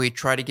generally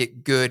try to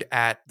get good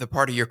at the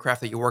part of your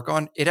craft that you work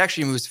on. It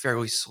actually moves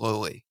fairly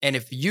slowly. And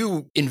if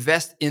you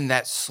invest in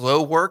that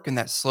slow work and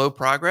that slow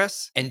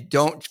progress and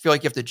don't feel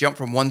like you have to jump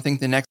from one thing to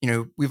the next,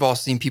 we've all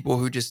seen people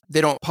who they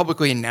don't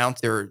publicly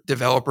announce their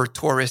developer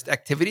tourist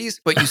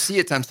activities, but you see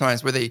it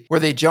sometimes where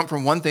they jump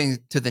from one thing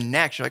to the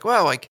next. You're like,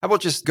 well, like how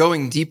about just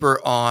going deeper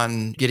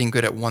on getting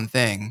good at one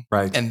thing?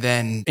 Right.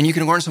 And you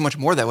can learn so much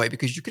more that way,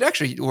 because you could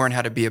actually learn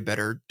how to be a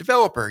better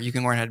developer. You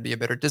can learn how to be a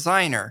better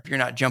designer. If you're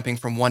not jumping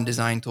from one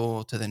design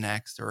tool to the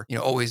next, or,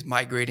 always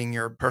migrating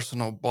your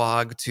personal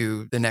blog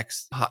to the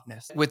next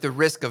hotness, with the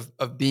risk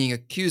of being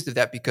accused of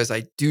that, because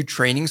I do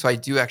training. So I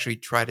do actually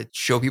try to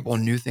show people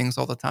new things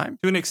all the time.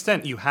 To an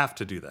extent, you have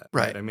to do that.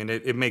 Right. I mean,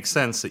 it makes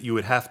sense that you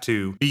would have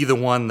to be the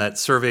one that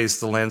surveys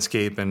the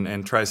landscape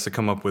and tries to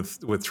come up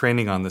with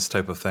training on this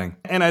type of thing.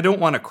 And I don't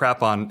want to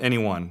crap on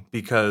anyone,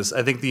 because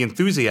I think the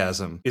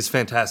enthusiasm is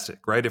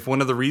fantastic, right? If one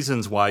of the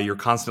reasons why you're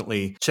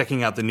constantly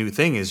checking out the new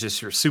thing is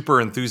just you're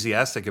super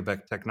enthusiastic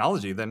about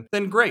technology, then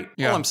great.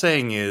 Yeah. All I'm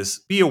saying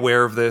is be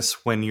aware of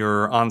this when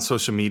you're on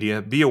social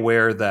media. Be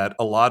aware that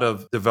a lot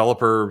of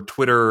developer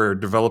Twitter or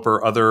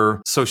developer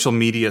other social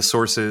media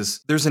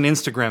sources, there's an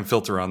Instagram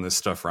filter on this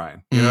stuff,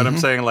 Ryan. You know what I'm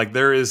saying? Like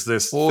there is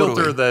this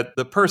filter that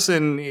the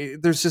person,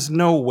 there's just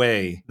no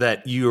way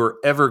that you're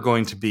ever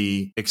going to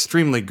be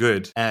extremely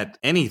good at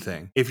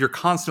anything if you're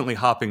constantly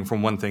hopping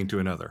from one thing to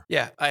another.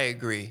 Yeah, I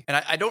agree. And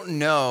I don't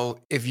know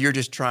if you're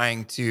just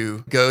trying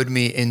to goad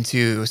me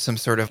into some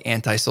sort of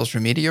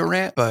anti-social media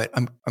rant, but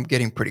I'm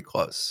getting pretty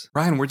close.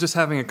 Ryan, we're just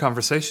having a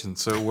conversation.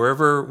 So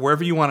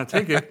wherever you want to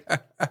take it,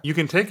 you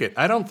can take it.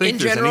 I don't think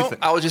there's anything.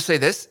 I will just say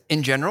this.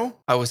 In general,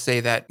 I would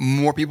say that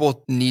more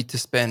people need to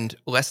spend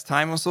less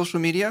time on social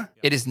media.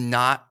 It is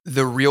not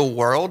the real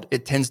world.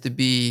 It tends to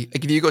be,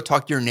 like if you go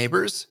talk to your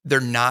neighbors, they're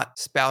not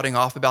spouting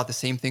off about the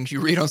same things you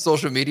read on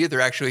social media.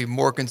 They're actually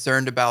more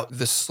concerned about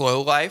the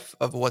slow life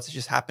of what's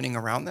just happening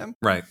around them.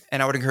 Right.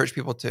 And I would encourage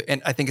people to,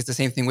 and I think it's the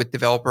same thing with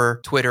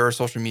developer, Twitter, or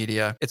social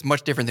media. It's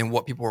much different than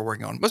what people are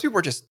working on. Most people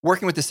are just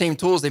working with the same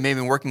tools they may have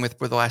been working with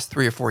for the last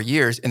 3 or 4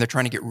 years, and they're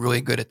trying to get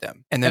really good at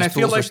them. And those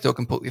tools are still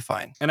completely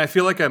fine. And I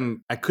feel like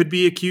I could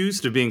be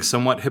accused of being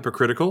somewhat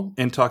hypocritical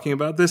in talking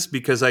about this,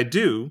 because I do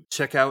do,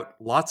 check out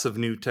lots of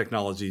new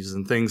technologies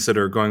and things that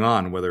are going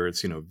on, whether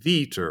it's,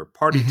 Vite or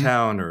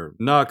Partytown or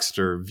Nuxt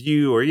or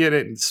Vue or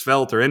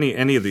Svelte or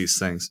any of these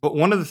things. But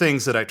one of the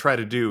things that I try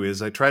to do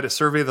is I try to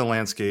survey the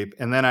landscape,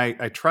 and then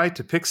I try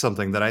to pick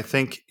something that I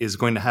think is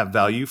going to have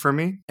value for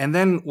me. And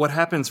then what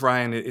happens,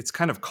 Ryan, it's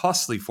kind of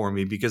costly for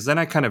me because then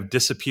I kind of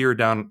disappear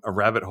down a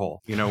rabbit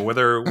hole,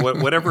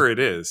 whatever it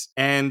is.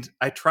 And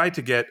I try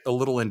to get a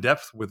little in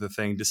depth with the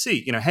thing to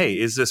see, hey,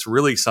 is this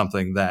really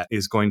something that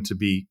is going to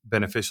be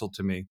beneficial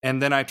to me?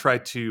 And then I try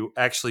to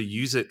actually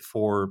use it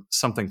for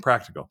something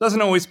practical.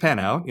 Doesn't always pan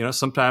out.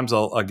 Sometimes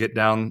I'll get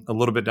down a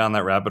little bit down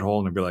that rabbit hole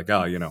and I'll be like,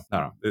 oh,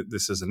 no,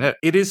 this isn't it.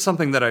 It is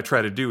something that I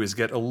try to do is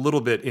get a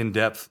little bit in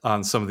depth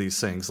on some of these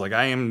things. Like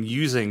I am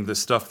using the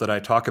stuff that I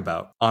talk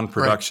about on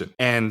production.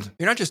 Right. And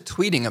you're not just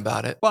tweeting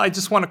about it. Well, I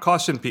just want to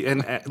caution people.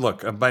 And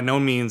look, by no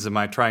means am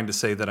I trying to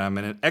say that I'm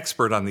an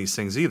expert on these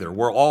things either.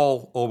 We're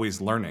all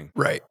always learning.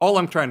 Right. All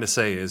I'm trying to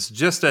say is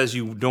just as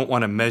you don't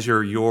want to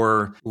measure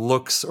your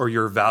looks or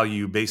your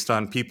value based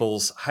on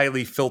people's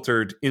highly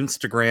filtered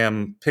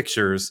Instagram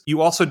pictures,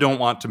 you also don't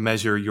want to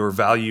measure your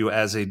value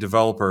as a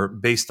developer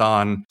based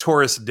on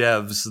tourist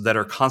devs that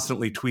are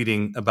constantly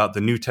tweeting about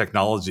the new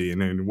technology.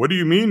 And then, what do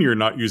you mean you're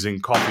not using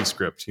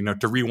CoffeeScript,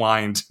 to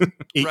rewind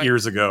 8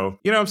 years ago?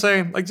 You know what I'm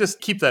saying? Like,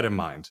 just keep that in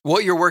mind.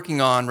 What you're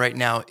working on right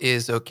now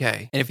is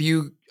okay. And if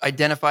you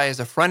identify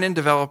as a front-end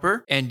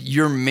developer and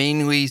you're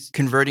mainly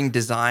converting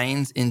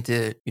designs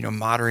into,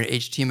 modern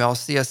HTML,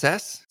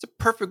 CSS, it's a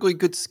perfectly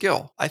good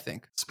skill, I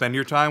think. Spend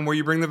your time where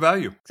you bring the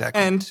value.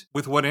 Exactly. And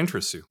with what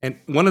interests you. And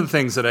one of the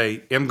things that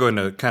I am going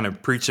to kind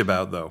of preach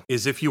about, though,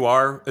 is if you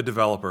are a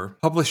developer,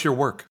 publish your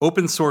work.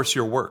 Open source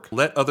your work.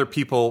 Let other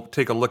people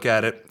take a look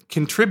at it.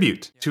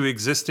 Contribute to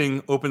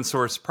existing open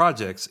source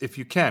projects if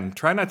you can.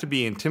 Try not to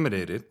be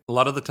intimidated. A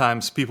lot of the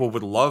times people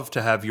would love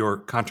to have your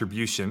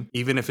contribution,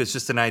 even if it's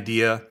just an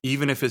idea,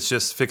 even if it's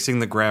just fixing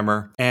the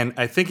grammar. And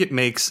I think it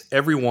makes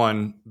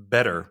everyone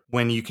better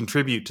when you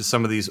contribute to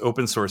some of these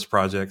open source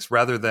projects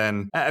rather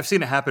than, I've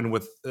seen it happen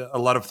with a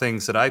lot of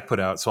things that I put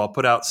out. So I'll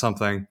put out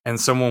something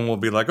and someone will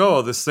be like,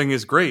 oh, this thing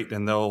is great.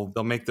 And they'll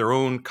make their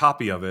own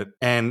copy of it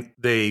and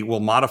they will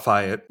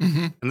modify it.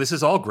 Mm-hmm. And this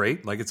is all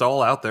great. Like it's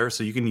all out there.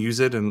 So you can use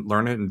it and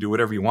learn it and do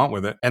whatever you want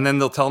with it. And then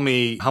they'll tell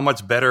me how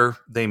much better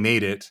they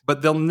made it,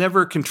 but they'll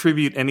never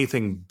contribute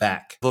anything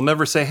back. They'll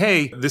never say,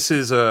 hey, this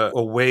is a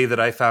way that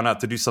I found out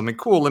to do something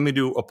cool. Let me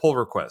do a pull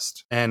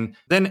request. And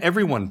then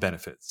everyone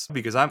benefits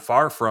because I'm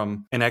far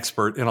from an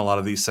expert in a lot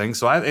of these things.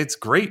 So it's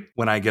great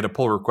when I get a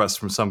pull request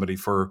from somebody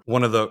for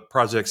one of the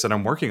projects that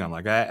I'm working on.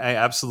 Like I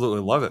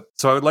absolutely love it.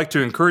 So I would like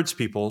to encourage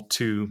people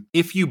to,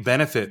 if you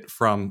benefit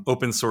from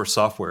open source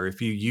software,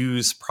 if you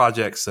use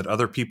projects that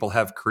other people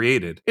have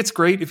created, it's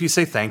great if you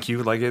say thank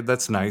you, like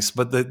that's nice,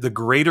 but the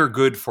greater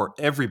good for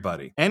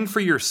everybody and for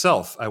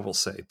yourself, I will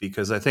say,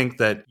 because I think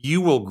that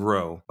you will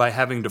grow by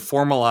having to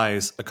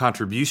formalize a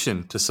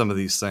contribution to some of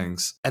these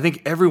things. I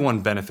think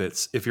everyone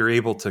benefits if you're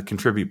able to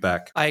contribute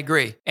back. I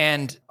agree.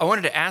 And I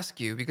wanted to ask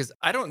you, because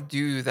I don't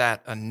do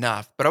that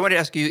enough, but I wanted to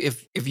ask you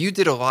if you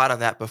did a lot of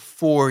that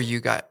before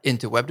you got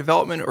into web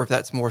development, or if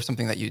that's more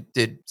something that you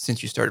did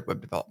since you started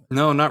web development.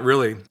 No, not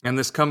really. And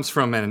this comes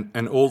from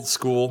an old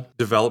school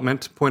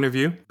development point of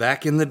view.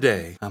 Back in the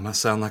day, I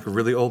must sound like a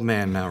really old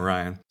man now,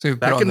 Ryan. So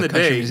back in the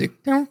day, music.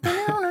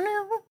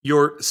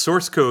 Your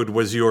source code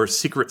was your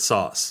secret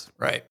sauce.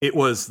 Right. It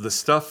was the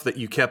stuff that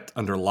you kept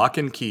under lock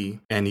and key,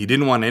 and you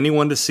didn't want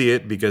anyone to see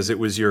it because it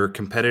was your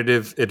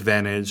competitive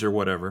advantage or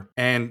whatever.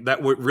 And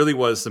that really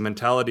was the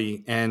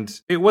mentality.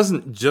 And it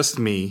wasn't just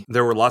me.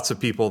 There were lots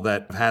of people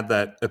that had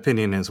that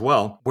opinion as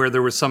well, where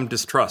there was some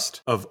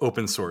distrust of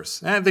open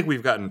source. And I think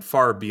we've gotten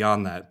far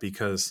beyond that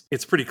because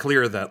it's pretty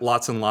clear that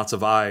lots and lots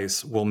of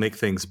eyes will make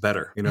things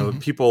better.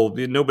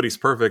 Nobody's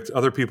perfect.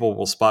 Other people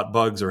will spot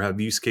bugs or have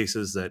use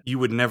cases that you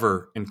would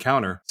never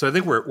encounter. So I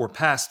think we're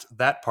past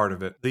that part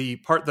of it. The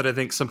part that I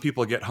think some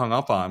people get hung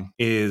up on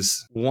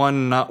is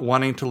one, not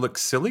wanting to look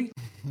silly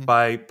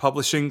by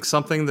publishing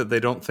something that they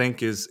don't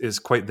think is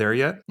quite there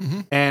yet.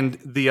 Mm-hmm. And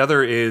the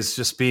other is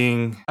just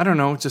being, I don't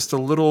know, just a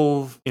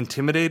little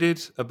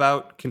intimidated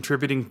about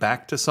contributing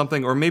back to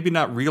something, or maybe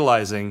not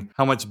realizing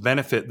how much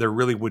benefit there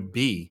really would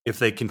be if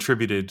they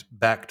contributed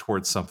back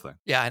towards something.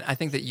 Yeah, and I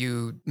think that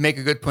you make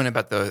a good point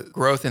about the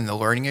growth and the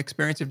learning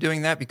experience of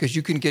doing that, because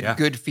you can get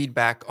good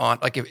feedback on,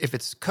 like if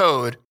it's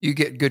code, you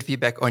get good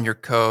feedback on your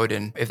code.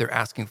 And if they're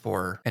asking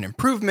for an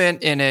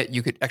improvement in it,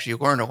 you could actually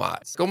learn a lot.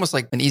 It's almost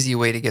like an easy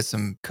way to get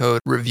some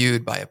code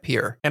reviewed by a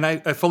peer. And I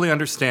fully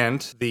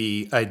understand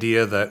the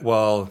idea that,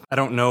 well, I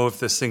don't know if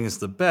this thing is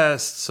the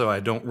best, so I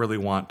don't really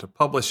want to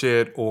publish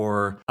it,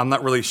 or I'm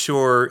not really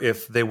sure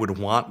if they would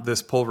want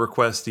this pull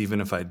request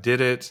even if I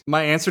did it.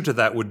 My answer to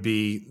that would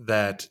be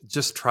that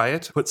just try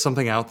it, put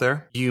something out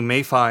there. You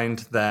may find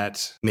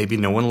that maybe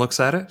no one looks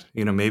at it.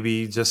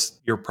 Maybe just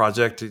your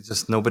project,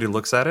 just nobody looks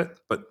looks at it,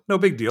 but no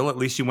big deal. At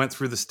least you went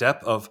through the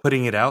step of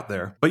putting it out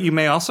there. But you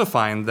may also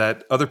find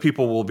that other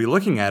people will be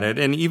looking at it.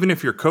 And even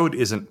if your code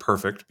isn't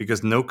perfect,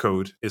 because no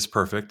code is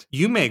perfect,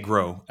 you may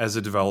grow as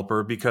a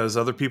developer because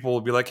other people will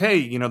be like,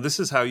 hey, this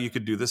is how you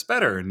could do this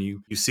better. And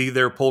you see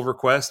their pull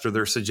request or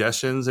their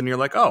suggestions and you're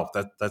like, oh,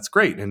 that's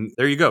great. And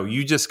there you go.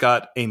 You just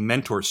got a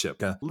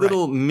mentorship, a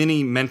little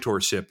mini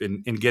mentorship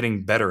in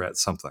getting better at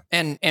something.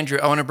 And Andrew,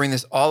 I want to bring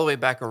this all the way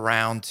back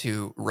around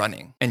to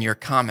running and your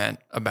comment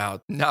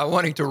about not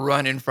wanting to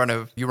run in front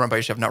of, you run by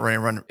yourself, not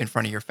run in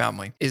front of your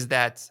family, is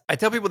that I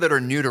tell people that are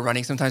new to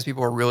running, sometimes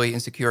people are really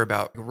insecure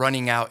about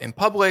running out in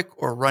public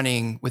or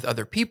running with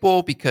other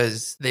people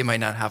because they might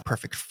not have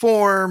perfect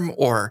form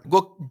or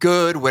look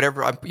good,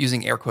 whatever. I'm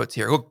using air quotes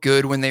here, look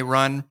good when they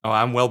run. Oh,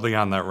 I'm well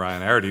beyond that,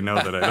 Ryan. I already know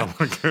that I don't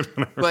look good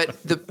when I run.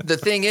 But the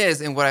thing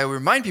is, and what I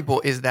remind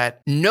people is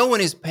that no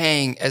one is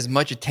paying as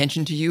much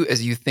attention to you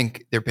as you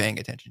think they're paying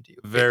attention to you.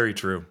 Very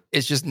true.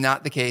 It's just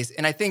not the case.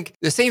 And I think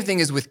the same thing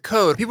is with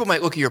code. People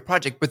might look at your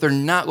project, but they're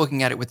not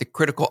looking at it with the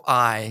critical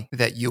eye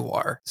that you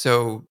are.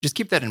 So just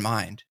keep that in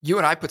mind. You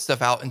and I put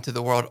stuff out into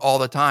the world all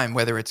the time,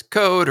 whether it's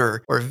code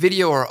or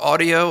video or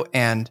audio.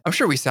 And I'm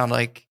sure we sound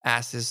like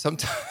asses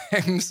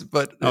sometimes,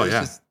 but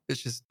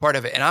it's just part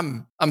of it.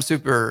 And I'm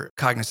super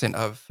cognizant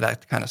of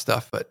that kind of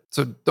stuff. But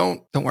so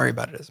don't worry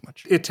about it as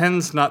much. It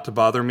tends not to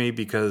bother me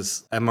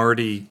because I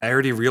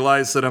already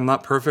realize that I'm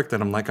not perfect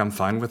and I'm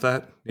fine with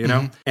that,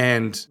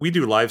 And we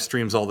do live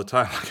streams all the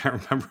time. I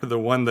can't remember the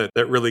one that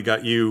really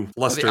got you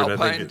flustered. The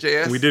Alpine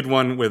JS? We did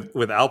one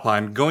with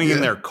Alpine going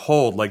in there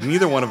cold.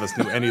 Neither one of us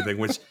knew anything,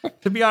 which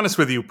to be honest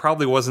with you,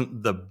 probably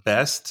wasn't the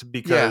best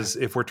because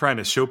if we're trying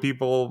to show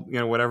people,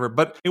 whatever,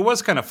 but it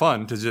was kind of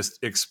fun to just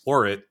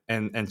explore it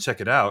and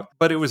check it out.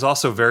 But it was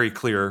also very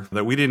clear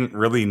that we didn't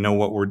really know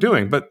what we're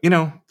doing. But,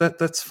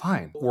 that's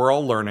fine. We're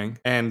all learning.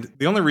 And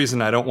the only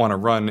reason I don't want to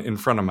run in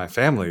front of my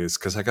family is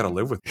because I got to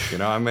live with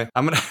you. I'm going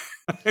to...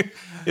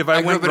 If I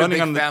went grew up in running a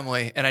big on the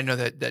family, and I know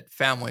that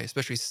family,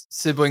 especially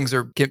siblings,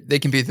 they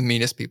can be the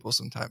meanest people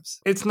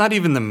sometimes. It's not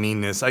even the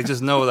meanness. I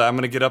just know that I'm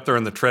going to get up there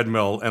on the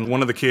treadmill, and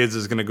one of the kids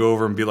is going to go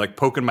over and be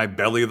poking my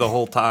belly the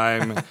whole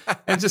time,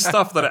 and just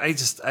stuff that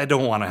I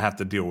don't want to have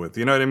to deal with.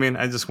 You know what I mean?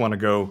 I just want to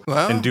go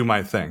and do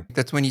my thing.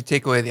 That's when you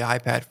take away the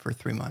iPad for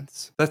 3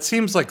 months. That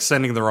seems like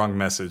sending the wrong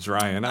message,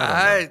 Ryan.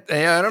 I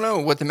don't know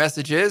what the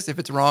message is, if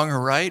it's wrong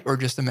or right, or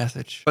just a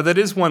message. But that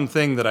is one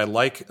thing that I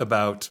like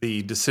about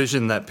the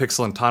decision that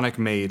Pixel and Tonic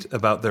made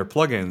about their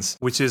plugins,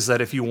 which is that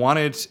if you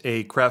wanted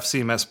a Craft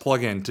CMS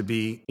plugin to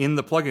be in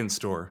the plugin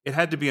store, it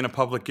had to be in a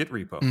public Git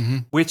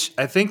repo, which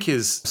I think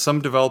is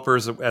some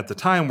developers at the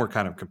time were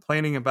kind of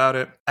complaining about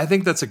it. I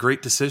think that's a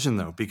great decision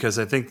though, because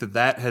I think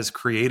that has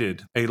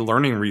created a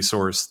learning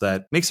resource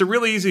that makes it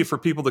really easy for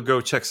people to go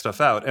check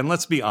stuff out. And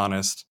let's be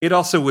honest, it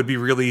also would be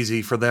really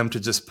easy for them to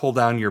just pull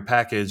down your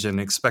package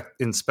and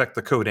inspect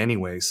the code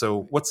anyway.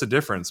 So what's the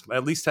difference?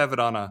 At least have it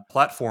on a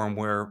platform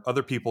where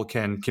other people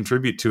can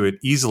contribute to it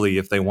easily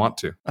if they want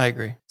to. I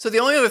agree. So the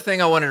only other thing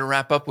I wanted to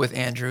wrap up with,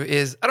 Andrew,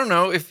 is I don't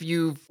know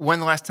when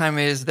the last time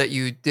is that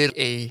you did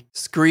a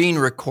screen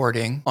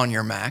recording on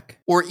your Mac,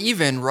 or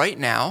even right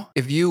now,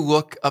 if you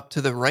look up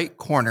to the right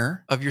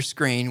corner of your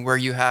screen where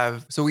you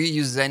have, so we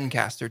use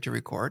Zencaster to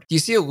record. Do you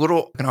see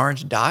an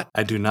orange dot?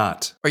 I do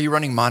not. Are you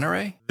running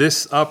Monterey?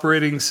 This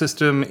operating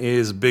system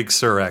is Big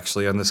Sur,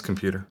 actually, on this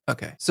computer.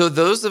 Okay. So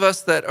those of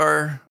us that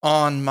are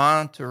on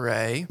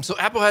Monterey, so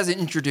Apple has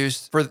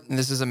introduced, and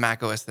this is a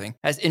Mac OS thing,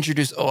 has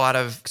introduced a lot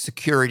of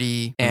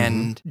security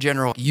and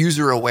general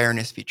user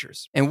awareness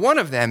features. And one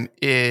of them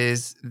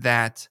is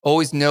that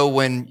always know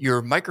when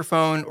your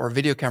microphone or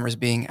video camera is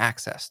being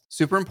accessed.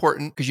 Super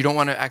important because you don't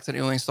want to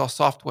accidentally install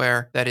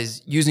software that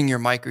is using your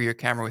mic or your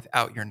camera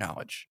without your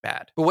knowledge.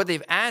 Bad. But what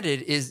they've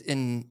added is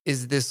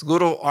this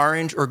little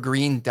orange or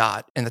green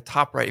dot in the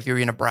top right. If you're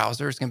in a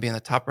browser, it's going to be in the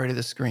top right of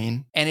the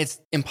screen. And it's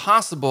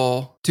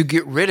impossible to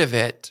get rid of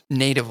it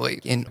natively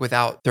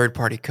without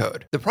third-party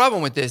code. The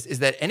problem with this is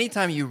that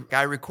anytime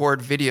I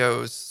record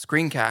videos,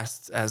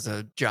 screencasts as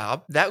a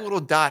job, that little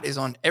dot is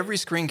on every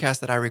screencast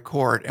that I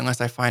record unless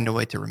I find a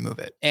way to remove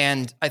it.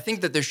 And I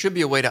think that there should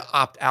be a way to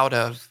opt out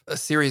of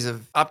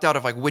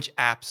which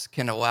apps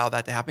can allow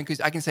that to happen.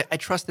 Because I can say, I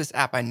trust this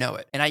app, I know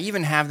it. And I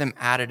even have them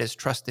added as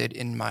trusted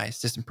in my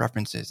system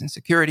preferences and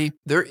security.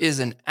 There is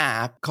an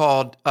app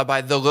called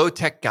by the Low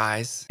Tech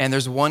guys, and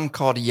there's one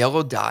called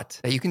Yellow Dot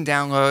that you can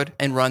download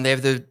and run. They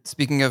have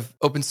speaking of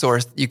open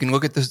source, you can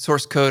look at the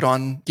source code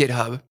on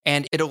GitHub,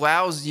 and it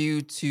allows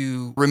you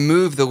to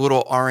remove the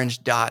little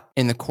orange dot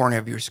in the corner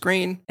of your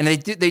screen. And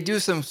they do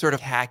some sort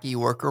of hacky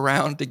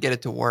workaround to get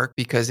it to work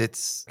because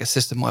it's a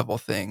system level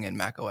thing in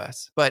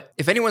macOS. But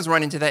if anyone's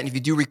run into that, and if you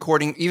do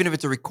recording, even if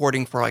it's a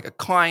recording for like a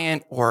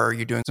client or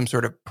you're doing some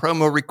sort of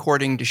promo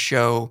recording to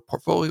show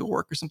portfolio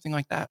work or something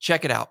like that,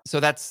 check it out. So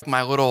that's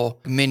my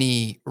little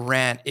mini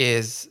rant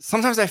is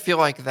sometimes I feel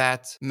like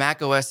that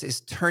Mac OS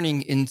is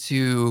turning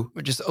into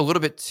just a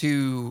little bit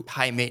too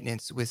high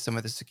maintenance with some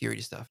of the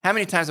security stuff. How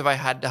many times have I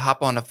had to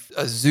hop on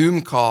a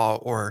Zoom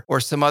call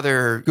or some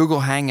other Google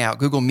Hangout,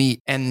 Google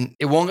Meet, and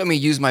it won't let me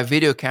use my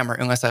video camera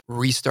unless I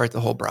restart the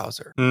whole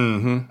browser?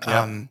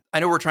 I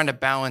know we're trying to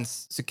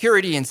balance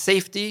security and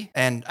safety,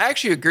 and I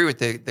actually agree with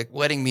the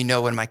letting me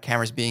know when my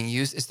camera's being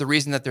used. It's the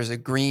reason that there's a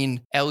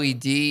green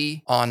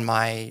LED on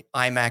my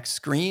iMac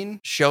screen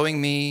showing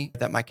me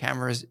that my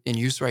camera is in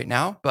use right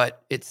now,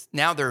 but it's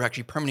now they're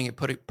actually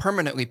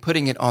permanently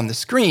putting it on the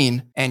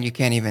screen, and you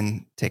can't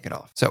even take it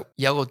off. So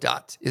Yellow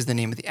Dot is the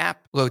name of the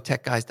app,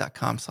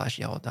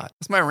 lowtechguys.com/yellow dot.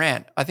 That's my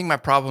rant. I think my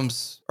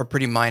problems are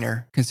pretty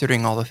minor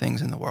considering all the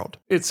things in the world.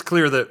 It's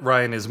clear that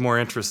Ryan is more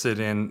interested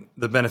in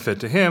the benefit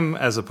to him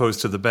as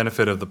opposed to the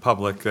benefit of the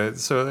public.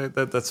 So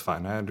that's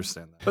fine. I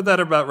understand that. But that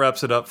about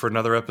wraps it up for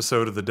another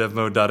episode of the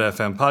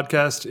DevMode.fm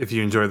podcast. If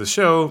you enjoy the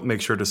show,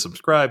 make sure to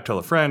subscribe, tell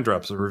a friend,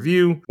 drop us a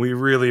review. We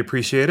really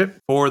appreciate it.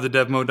 For the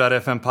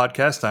DevMode.fm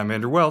podcast, I'm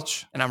Andrew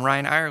Welch. And I'm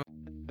Ryan Ireland.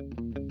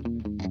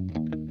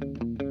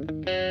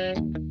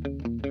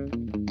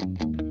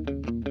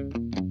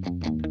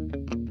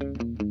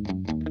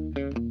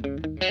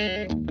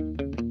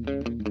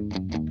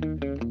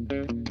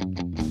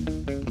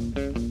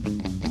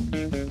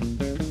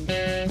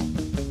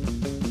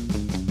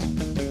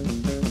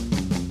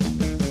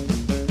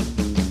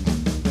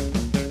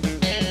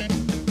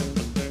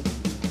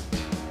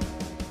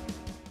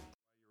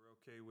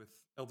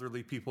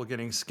 Elderly people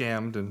getting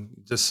scammed, and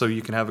just so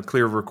you can have a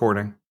clear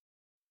recording.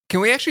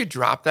 Can we actually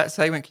drop that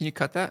segment? Can you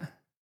cut that?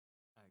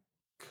 I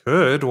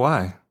could.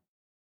 Why?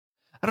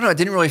 I don't know. It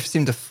didn't really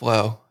seem to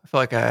flow. I feel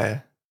like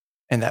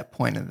in that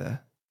point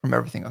from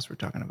everything else we're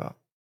talking about.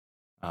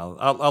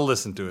 I'll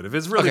listen to it. If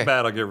it's really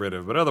bad, I'll get rid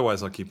of it. But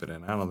otherwise, I'll keep it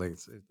in. I don't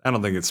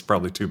think it's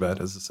probably too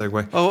bad as a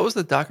segue. Oh, what was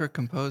the Docker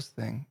Compose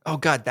thing? Oh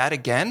God, that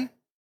again?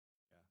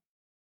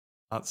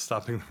 Not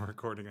stopping the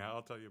recording.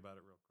 I'll tell you about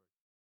it real quick.